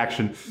your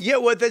reaction. Yeah,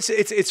 well,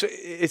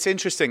 it's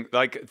interesting.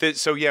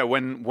 So yeah,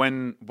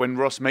 when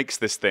Ross makes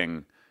this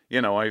thing,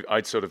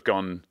 I'd sort of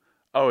gone,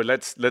 oh,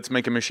 let's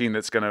make a machine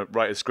that's going to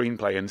write a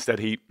screenplay. Instead,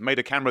 he made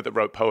a camera that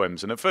wrote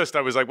poems. And at first,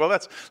 I was like, well,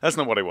 that's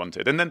not what I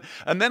wanted. And then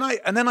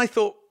I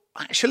thought,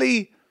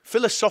 actually,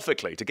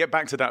 philosophically, to get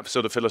back to that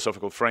sort of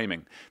philosophical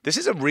framing, this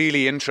is a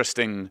really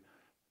interesting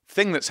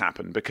thing that's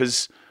happened,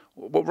 because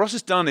what Ross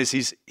has done is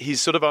he's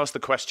sort of asked the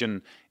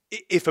question: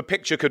 if a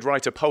picture could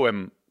write a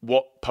poem,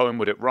 what poem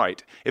would it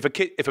write? If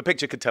a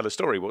picture could tell a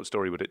story, what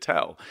story would it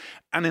tell?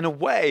 And in a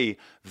way,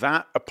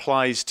 that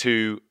applies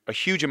to a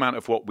huge amount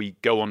of what we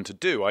go on to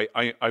do.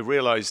 I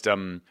realized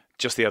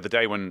just the other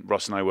day when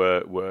Ross and I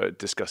were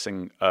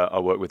discussing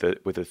our work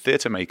with a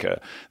theatre maker,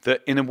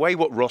 that in a way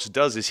what Ross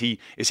does is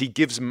he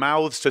gives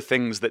mouths to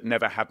things that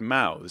never had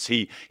mouths.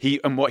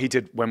 And what he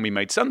did when we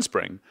made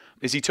Sunspring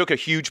is he took a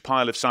huge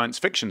pile of science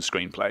fiction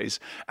screenplays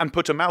and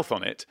put a mouth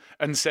on it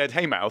and said,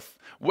 "Hey mouth,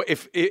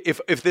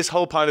 if this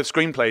whole pile of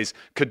screenplays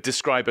could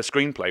describe a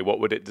screenplay, what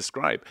would it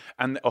describe?"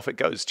 And off it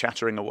goes,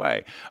 chattering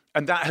away.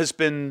 And that has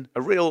been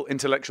a real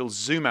intellectual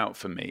zoom out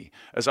for me,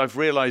 as I've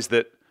realized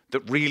that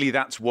that really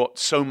that's what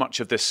so much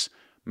of this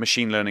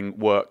machine learning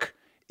work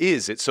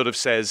is. It sort of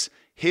says,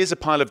 here's a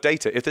pile of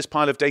data. If this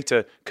pile of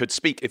data could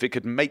speak, if it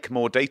could make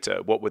more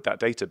data, what would that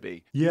data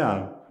be?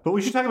 Yeah, but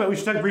we should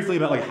talk briefly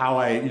about like how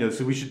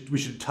so we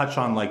should touch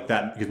on like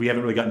that, because we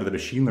haven't really gotten to the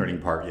machine learning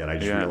part yet. I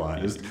just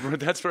realized.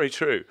 That's very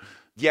true.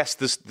 Yes,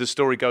 the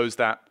story goes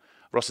that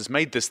Ross has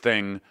made this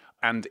thing,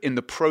 and in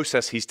the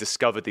process, he's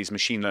discovered these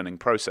machine learning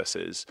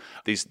processes,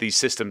 these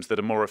systems that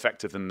are more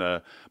effective than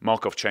the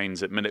Markov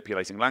chains at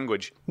manipulating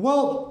language.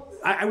 Well,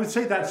 I would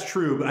say that's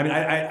true. I mean,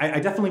 I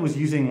definitely was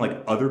using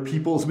like other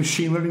people's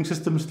machine learning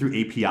systems through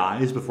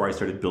APIs before I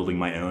started building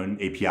my own.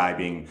 API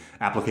being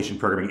application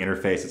programming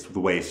interface. It's the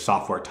way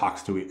software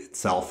talks to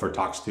itself or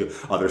talks to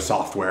other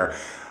software.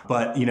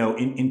 But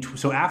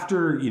so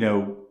after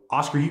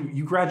Oscar,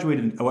 you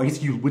graduated. I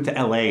guess you went to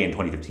LA in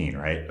 2015,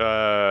 right?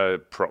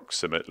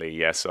 Approximately,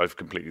 yes. I've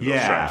completely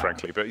lost track,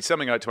 frankly. But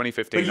something like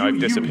 2015, I've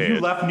disappeared. You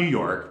left New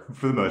York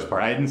for the most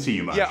part. I didn't see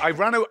you much. Yeah, I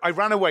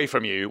ran away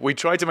from you. We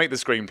tried to make the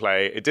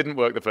screenplay. It didn't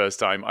work the first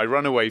time. I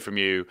ran away from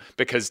you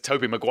because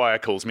Tobey Maguire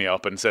calls me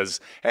up and says,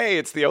 "Hey,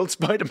 it's the old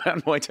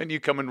Spider-Man. Why don't you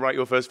come and write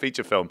your first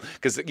feature film?"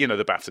 Because the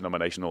BAFTA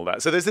nomination, all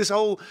that. So there's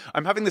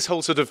I'm having this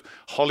whole sort of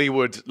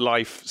Hollywood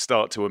life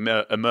start to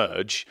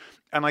emerge.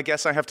 And I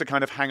guess I have to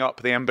kind of hang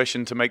up the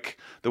ambition to make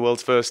the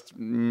world's first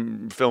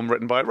film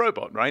written by a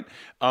robot, right?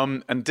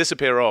 And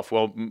disappear off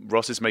while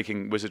Ross is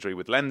making wizardry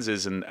with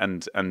lenses and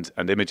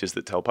images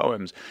that tell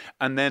poems.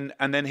 And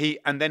then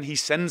he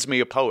sends me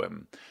a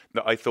poem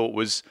that I thought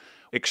was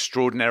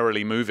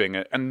extraordinarily moving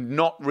and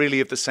not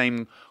really of the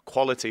same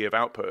quality of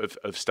output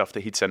of stuff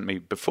that he'd sent me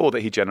before,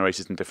 that he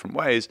generated in different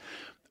ways.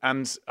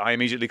 And I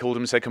immediately called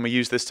him and said, "Can we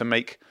use this to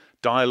make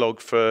dialogue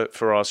for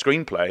our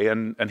screenplay?"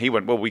 And he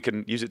went, "Well, we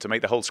can use it to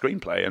make the whole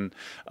screenplay." And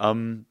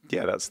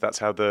that's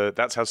how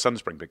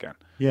Sunspring began.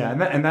 Yeah,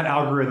 and that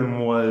algorithm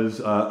was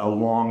a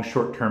long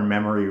short-term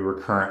memory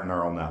recurrent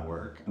neural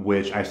network,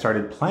 which I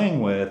started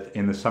playing with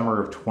in the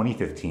summer of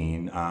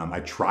 2015. I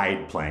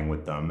tried playing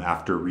with them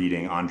after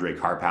reading Andrej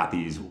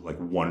Karpathy's like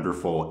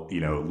wonderful,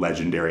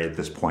 legendary at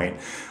this point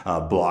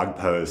blog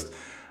post.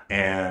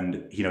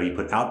 And, he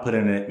put output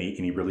in it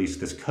and he released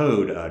this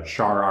code,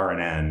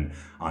 charRNN,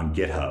 on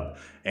GitHub.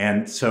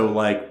 And so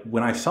like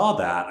when I saw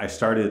that, I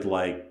started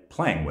like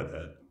playing with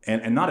it.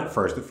 And not at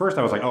first. At first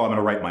I was like, I'm going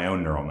to write my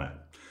own neural net.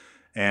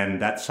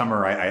 And that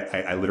summer,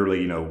 I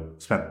literally,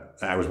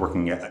 I was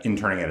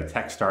interning at a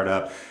tech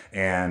startup,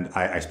 and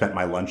I spent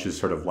my lunches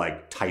sort of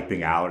like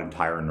typing out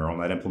entire neural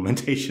net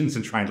implementations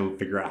and trying to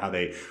figure out how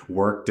they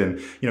worked.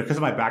 And, because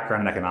of my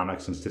background in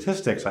economics and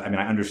statistics, I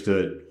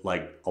understood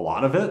like a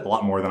lot of it, a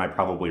lot more than I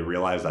probably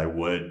realized I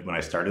would when I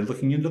started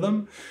looking into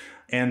them.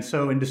 And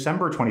so in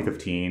December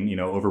 2015,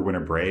 over winter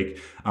break,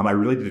 I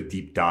really did a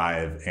deep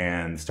dive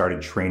and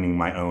started training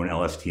my own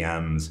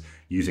LSTMs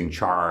using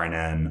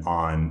charRNN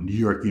on New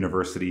York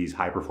University's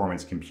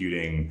high-performance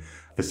computing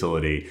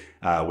facility,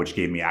 which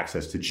gave me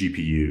access to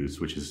GPUs,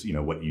 which is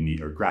what you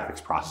need, or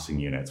graphics processing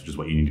units, which is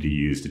what you need to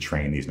use to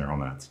train these neural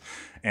nets.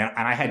 And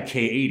I had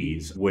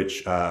K80s,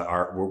 which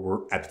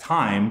were at the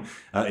time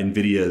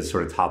NVIDIA's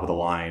sort of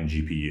top-of-the-line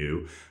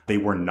GPU. They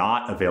were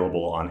not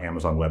available on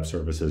Amazon Web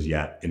Services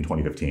yet in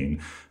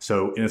 2015.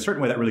 So in a certain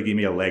way, that really gave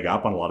me a leg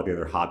up on a lot of the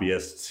other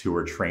hobbyists who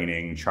were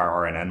training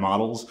charRNN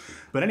models.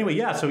 But anyway,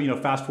 yeah, so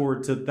fast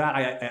forward to that.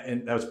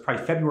 And that was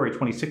probably February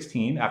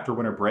 2016, after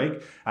winter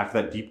break,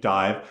 after that deep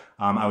dive.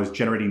 I was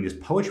generating this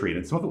poetry,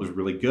 and some of it was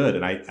really good.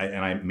 And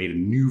I made a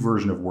new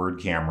version of Word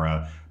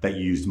Camera that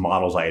used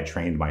models I had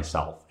trained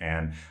myself.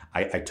 And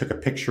I took a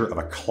picture of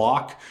a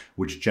clock,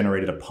 which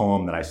generated a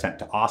poem that I sent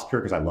to Oscar,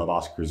 because I love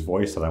Oscar's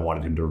voice and I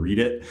wanted him to read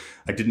it.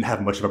 I didn't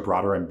have much of a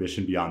broader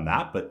ambition beyond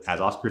that. But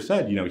as Oscar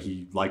said,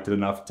 he liked it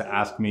enough to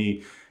ask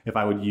me if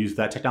I would use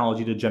that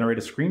technology to generate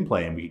a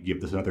screenplay and we could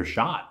give this another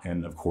shot.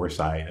 And of course,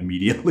 I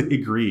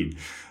immediately agreed.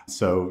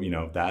 So,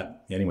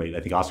 anyway, I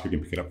think Oscar can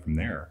pick it up from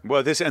there.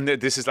 Well, this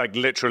is like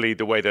literally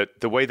the way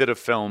that a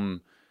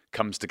film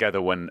comes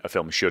together when a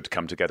film should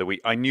come together.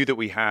 I knew that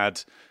we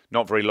had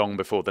not very long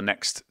before the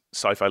next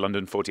Sci-Fi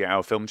London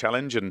 48-hour film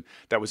challenge, and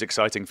that was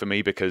exciting for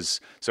me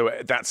because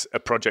that's a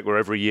project where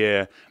every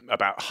year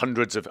about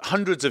hundreds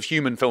of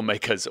human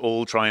filmmakers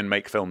all try and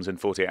make films in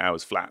 48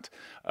 hours flat,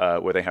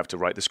 where they have to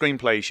write the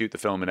screenplay, shoot the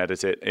film, and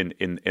edit it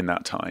in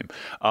that time.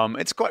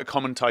 It's quite a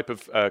common type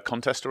of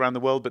contest around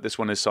the world, but this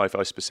one is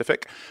sci-fi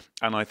specific,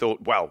 and I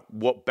thought, well,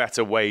 what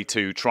better way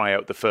to try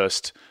out the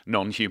first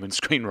non-human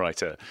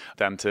screenwriter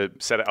than to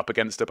set it up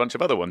against a bunch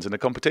of other ones in a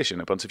competition,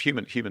 a bunch of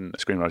human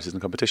screenwriters in a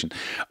competition.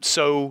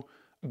 So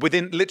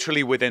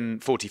within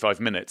 45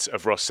 minutes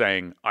of Ross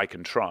saying, "I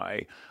can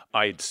try,"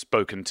 I'd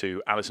spoken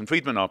to Alison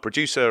Friedman, our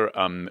producer,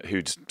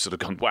 who'd sort of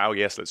gone, wow,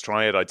 yes, let's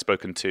try it. I'd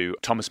spoken to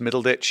Thomas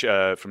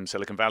Middleditch from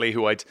Silicon Valley,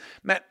 who I'd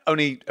met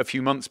only a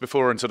few months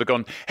before, and sort of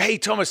gone, hey,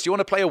 Thomas, do you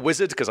want to play a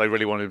wizard? Because I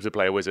really wanted him to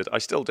play a wizard. I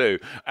still do.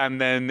 And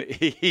then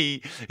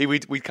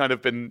we'd kind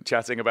of been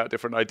chatting about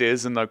different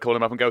ideas, and I'd call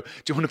him up and go, do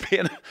you want to be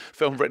in a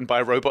film written by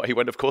a robot? He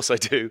went, of course I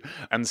do,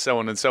 and so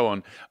on and so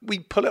on. We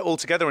pull it all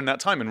together in that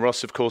time, and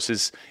Ross, of course,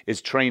 is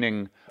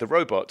training the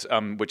robot,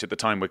 which at the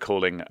time we're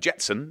calling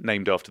Jetson,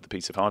 named after the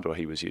piece of hardware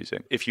he was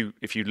using. If you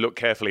look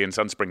carefully in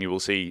Sunspring, you will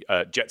see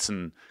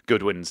Jetson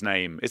Goodwin's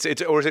name.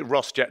 Or is it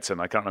Ross Jetson?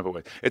 I can't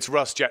remember. It's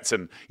Ross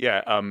Jetson.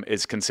 Yeah,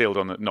 is concealed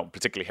not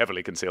particularly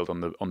heavily concealed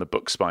on the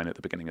book spine at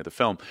the beginning of the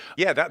film.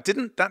 Yeah,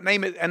 that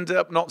name ended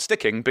up not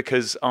sticking,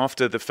 because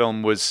after the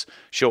film was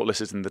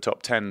shortlisted in the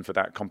top 10 for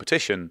that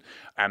competition,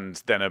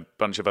 and then a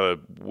bunch of other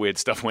weird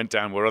stuff went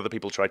down where other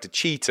people tried to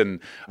cheat, and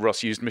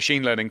Ross used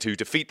machine learning to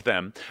defeat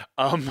them,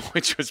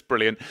 which was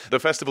brilliant. The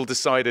festival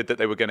decided that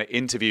they were going to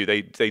interview.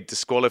 They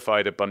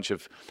disqualified a bunch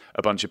of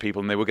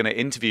people, and they were going to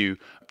interview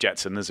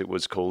Jetson, as it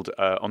was called,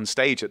 on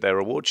stage at their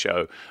award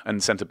show,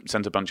 and sent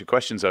a bunch of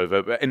questions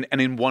over. And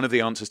in one of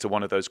the answers to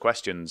one of those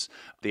questions,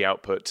 the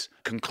output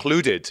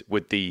concluded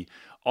with the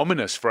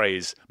ominous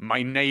phrase,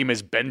 "My name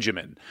is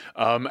Benjamin,"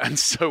 and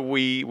so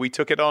we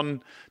took that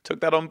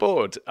on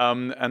board,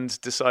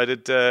 and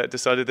decided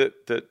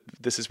that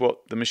this is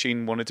what the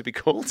machine wanted to be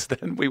called.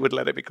 Then we would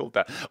let it be called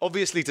that.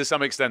 Obviously, to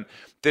some extent,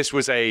 this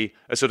was a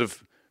sort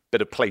of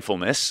bit of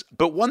playfulness,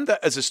 but one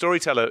that, as a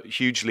storyteller,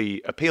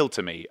 hugely appealed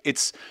to me.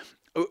 It's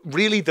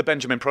really the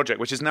Benjamin Project,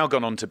 which has now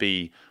gone on to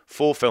be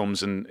 4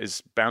 films and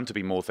is bound to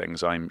be more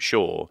things, I'm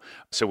sure.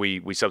 So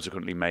we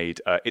subsequently made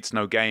It's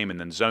No Game,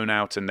 and then Zone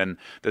Out, and then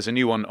there's a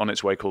new one on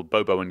its way called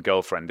Bobo and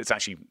Girlfriend.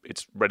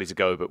 It's ready to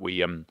go, but we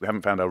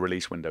haven't found our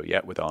release window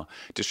yet with our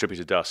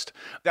distributor Dust.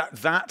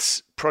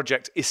 That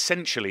project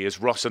essentially is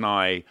Ross and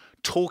I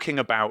talking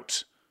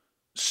about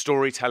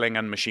storytelling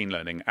and machine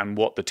learning, and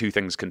what the two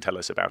things can tell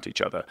us about each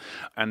other,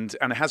 and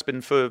it has been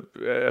for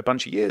a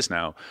bunch of years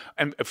now.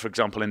 And for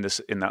example, in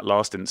that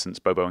last instance,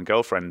 Bobo and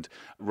Girlfriend,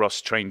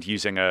 Ross trained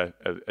using a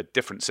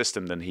different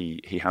system than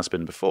he has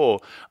been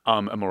before,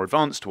 a more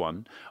advanced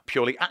one,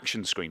 purely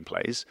action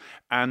screenplays,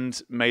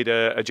 and made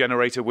a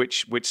generator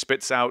which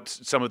spits out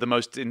some of the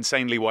most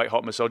insanely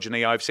white-hot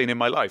misogyny I've seen in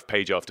my life,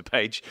 page after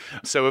page.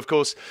 So of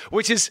course,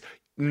 which is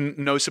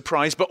no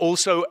surprise, but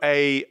also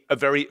a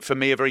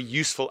very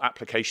useful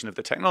application of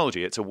the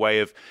technology. It's a way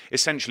of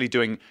essentially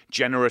doing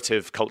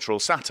generative cultural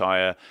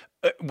satire,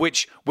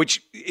 which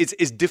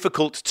is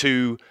difficult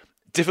to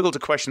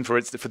question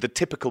for the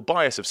typical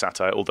bias of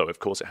satire, although of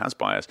course it has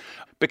bias,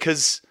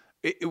 because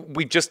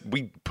we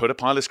put a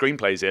pile of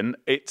screenplays in,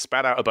 it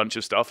spat out a bunch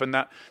of stuff, and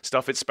that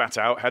stuff it spat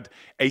out had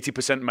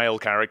 80% male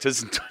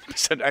characters and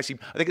 20%, actually,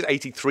 I think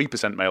it's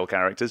 83% male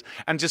characters,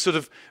 and just sort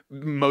of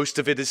most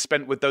of it is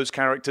spent with those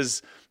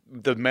characters,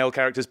 the male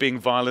characters being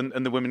violent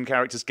and the women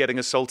characters getting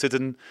assaulted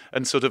and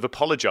sort of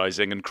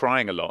apologizing and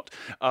crying a lot.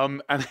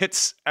 And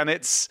it's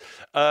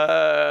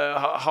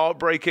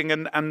heartbreaking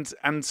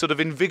and sort of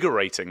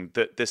invigorating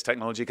that this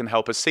technology can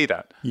help us see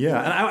that.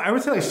 Yeah, and I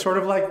would say sort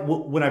of like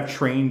when I've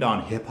trained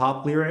on hip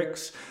hop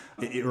lyrics,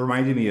 it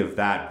reminded me of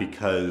that,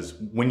 because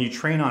when you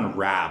train on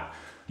rap,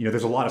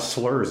 there's a lot of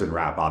slurs in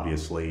rap,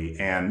 obviously,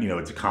 and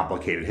it's a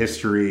complicated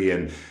history,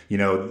 and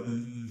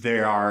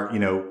there are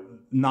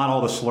not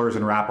all the slurs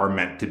in rap are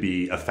meant to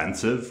be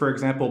offensive, for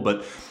example.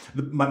 But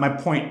my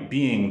point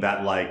being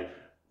that, like,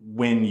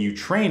 when you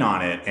train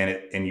on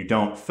it and you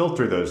don't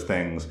filter those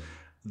things,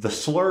 the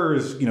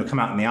slurs, come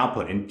out in the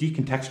output and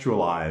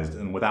decontextualized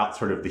and without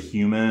sort of the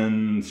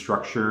human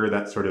structure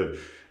that sort of,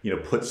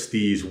 puts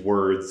these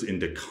words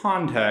into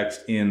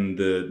context in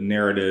the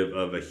narrative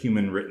of a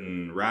human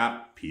written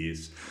rap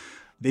piece.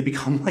 They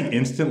become like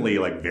instantly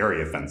like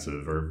very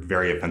offensive or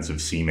very offensive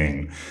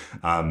seeming,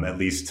 at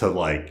least to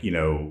like,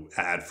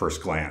 at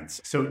first glance.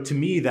 So to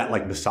me, that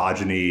like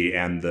misogyny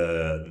and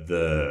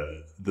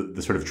the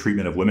sort of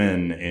treatment of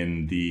women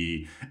in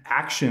the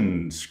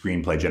action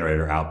screenplay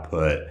generator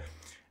output,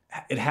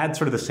 it had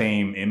sort of the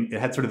same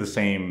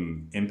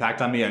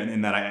impact on me,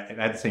 in that I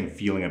had the same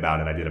feeling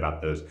about it I did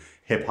about those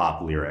hip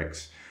hop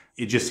lyrics.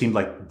 It just seemed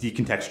like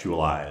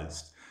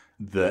decontextualized.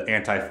 The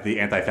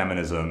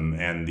anti-feminism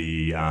and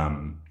the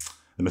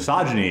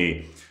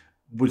misogyny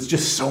was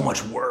just so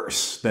much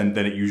worse than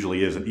it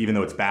usually is. And even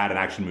though it's bad in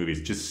action movies,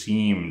 it just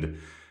seemed,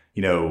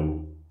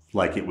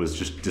 like it was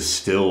just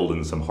distilled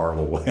in some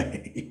horrible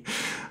way.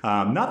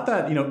 Not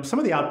that, some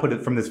of the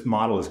output from this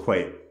model is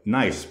quite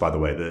nice, by the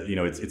way.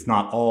 It's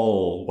not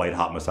all white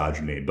hot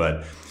misogyny,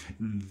 but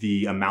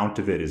the amount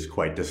of it is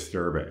quite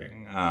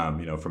disturbing,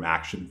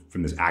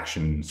 from this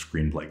action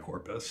screenplay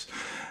corpus.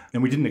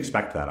 And we didn't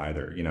expect that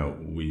either.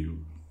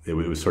 It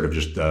was sort of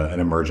just an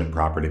emergent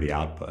property of the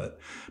output.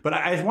 But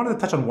I wanted to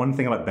touch on one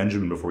thing about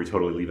Benjamin before we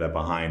totally leave that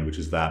behind, which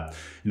is that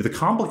the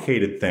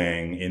complicated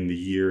thing in the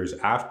years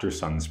after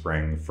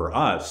Sunspring for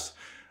us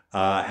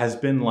has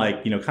been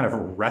like, kind of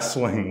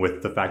wrestling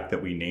with the fact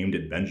that we named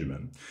it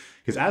Benjamin.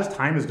 Because as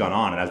time has gone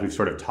on and as we've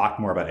sort of talked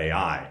more about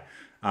AI,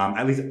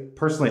 At least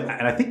personally,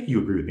 and I think you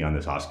agree with me on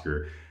this,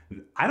 Oscar,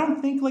 I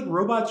don't think like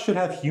robots should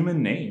have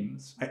human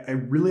names. I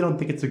really don't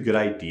think it's a good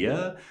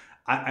idea.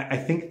 I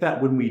think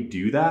that when we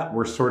do that,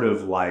 we're sort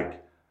of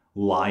like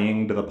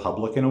lying to the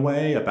public in a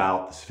way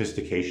about the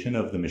sophistication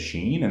of the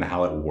machine and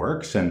how it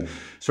works, and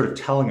sort of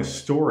telling a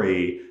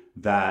story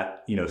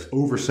that, you know,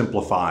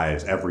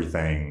 oversimplifies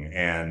everything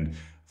and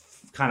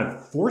kind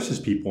of forces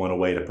people in a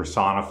way to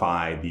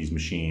personify these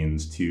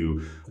machines,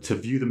 to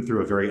view them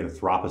through a very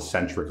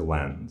anthropocentric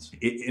lens.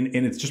 And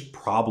it's just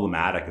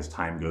problematic as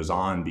time goes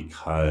on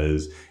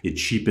because it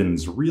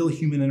cheapens real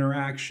human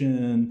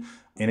interaction,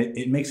 and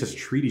it makes us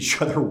treat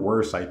each other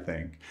worse, I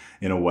think,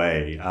 in a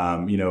way.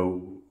 You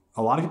know,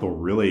 a lot of people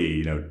really,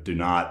 you know, do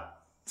not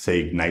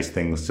say nice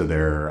things to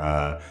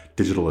their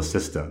digital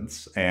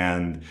assistants.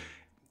 And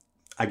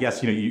I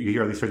guess, you know, you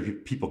hear these sort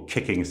of people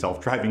kicking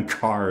self-driving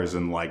cars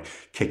and like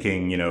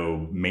kicking, you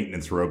know,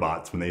 maintenance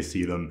robots when they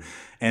see them.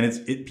 And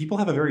some people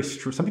have a very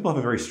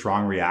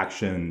strong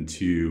reaction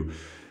to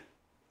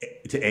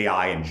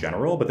AI in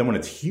general, but then when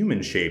it's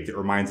human shaped, it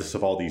reminds us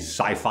of all these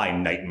sci-fi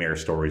nightmare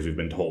stories we've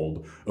been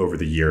told over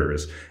the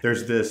years.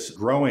 There's this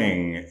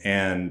growing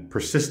and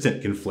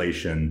persistent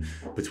conflation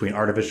between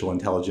artificial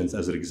intelligence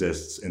as it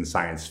exists in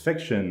science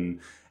fiction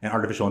and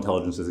artificial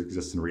intelligence as it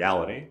exists in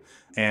reality.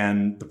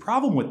 And the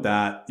problem with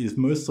that is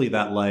mostly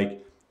that,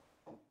 like,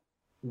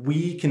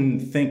 we can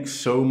think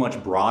so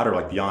much broader,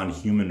 like beyond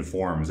human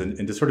forms, and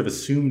to sort of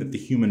assume that the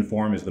human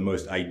form is the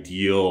most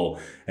ideal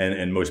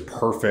and most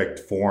perfect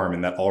form,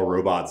 and that all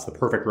robots, the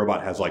perfect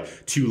robot has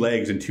like 2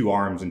 legs and 2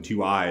 arms and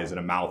 2 eyes and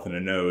a mouth and a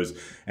nose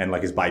and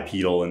like is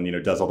bipedal and, you know,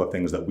 does all the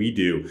things that we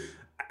do.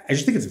 I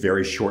just think it's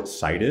very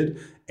short-sighted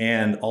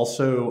and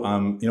also,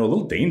 you know, a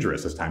little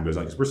dangerous as time goes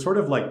on, because we're sort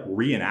of like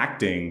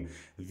reenacting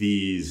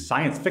these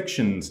science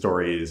fiction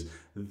stories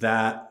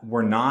that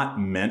were not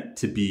meant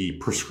to be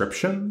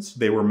prescriptions.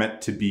 They were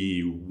meant to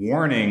be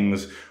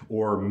warnings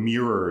or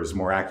mirrors,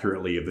 more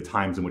accurately, of the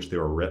times in which they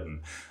were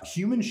written.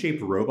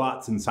 Human-shaped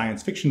robots in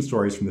science fiction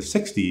stories from the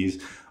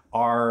 60s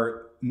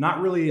are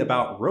not really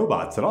about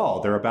robots at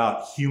all. They're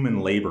about human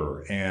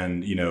labor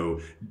and, you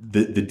know,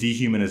 the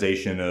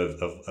dehumanization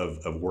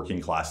of working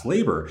class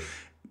labor.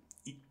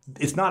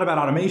 It's not about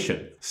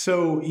automation.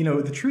 So, you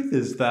know, the truth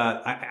is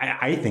that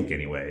I think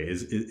anyway,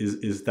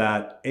 is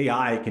that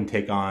AI can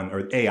take on,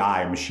 or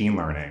AI, machine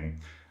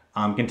learning,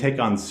 can take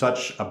on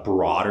such a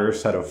broader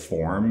set of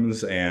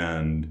forms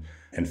and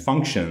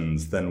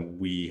functions than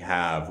we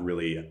have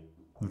really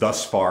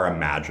thus far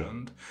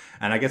imagined.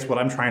 And I guess what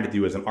I'm trying to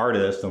do as an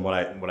artist, and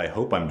what I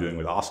hope I'm doing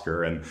with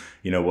Oscar, and,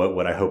 you know,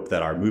 what I hope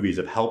that our movies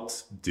have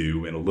helped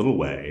do in a little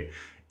way,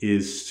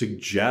 is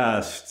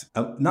suggest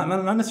not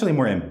necessarily a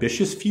more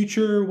ambitious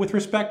future with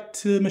respect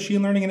to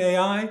machine learning and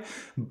AI,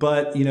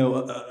 but, you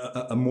know,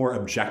 a more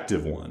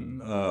objective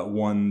one,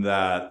 one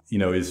that, you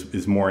know,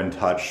 is more in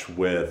touch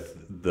with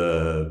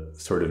the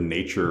sort of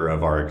nature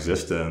of our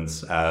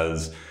existence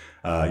as,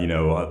 you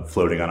know,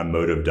 floating on a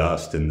mote of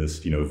dust in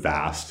this, you know,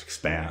 vast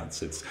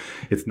expanse.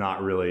 It's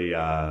not really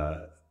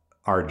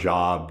our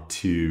job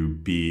to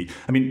be.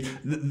 I mean,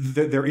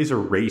 there is a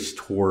race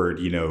toward,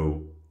 you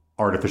know,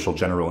 artificial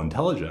general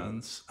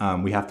intelligence.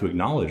 We have to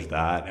acknowledge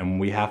that,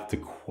 and we have to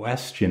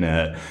question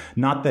it.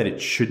 Not that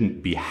it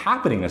shouldn't be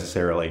happening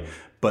necessarily,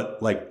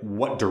 but like,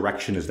 what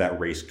direction is that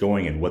race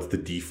going in? What's the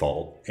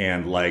default?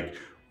 And like,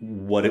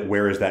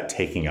 where is that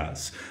taking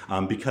us?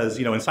 Because,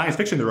 you know, in science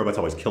fiction, the robots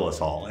always kill us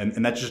all.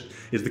 And that just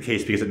is the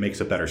case because it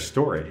makes a better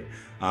story.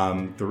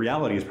 The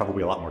reality is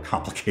probably a lot more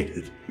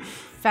complicated.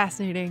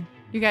 Fascinating.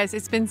 You guys,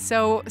 it's been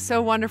so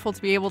wonderful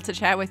to be able to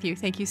chat with you.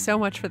 Thank you so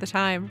much for the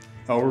time.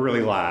 Oh, we're really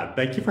glad.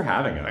 Thank you for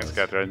having us. Thanks,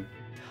 Catherine.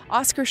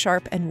 Oscar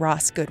Sharp and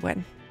Ross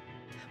Goodwin.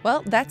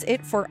 Well, that's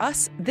it for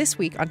us this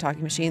week on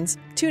Talking Machines.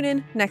 Tune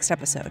in next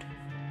episode.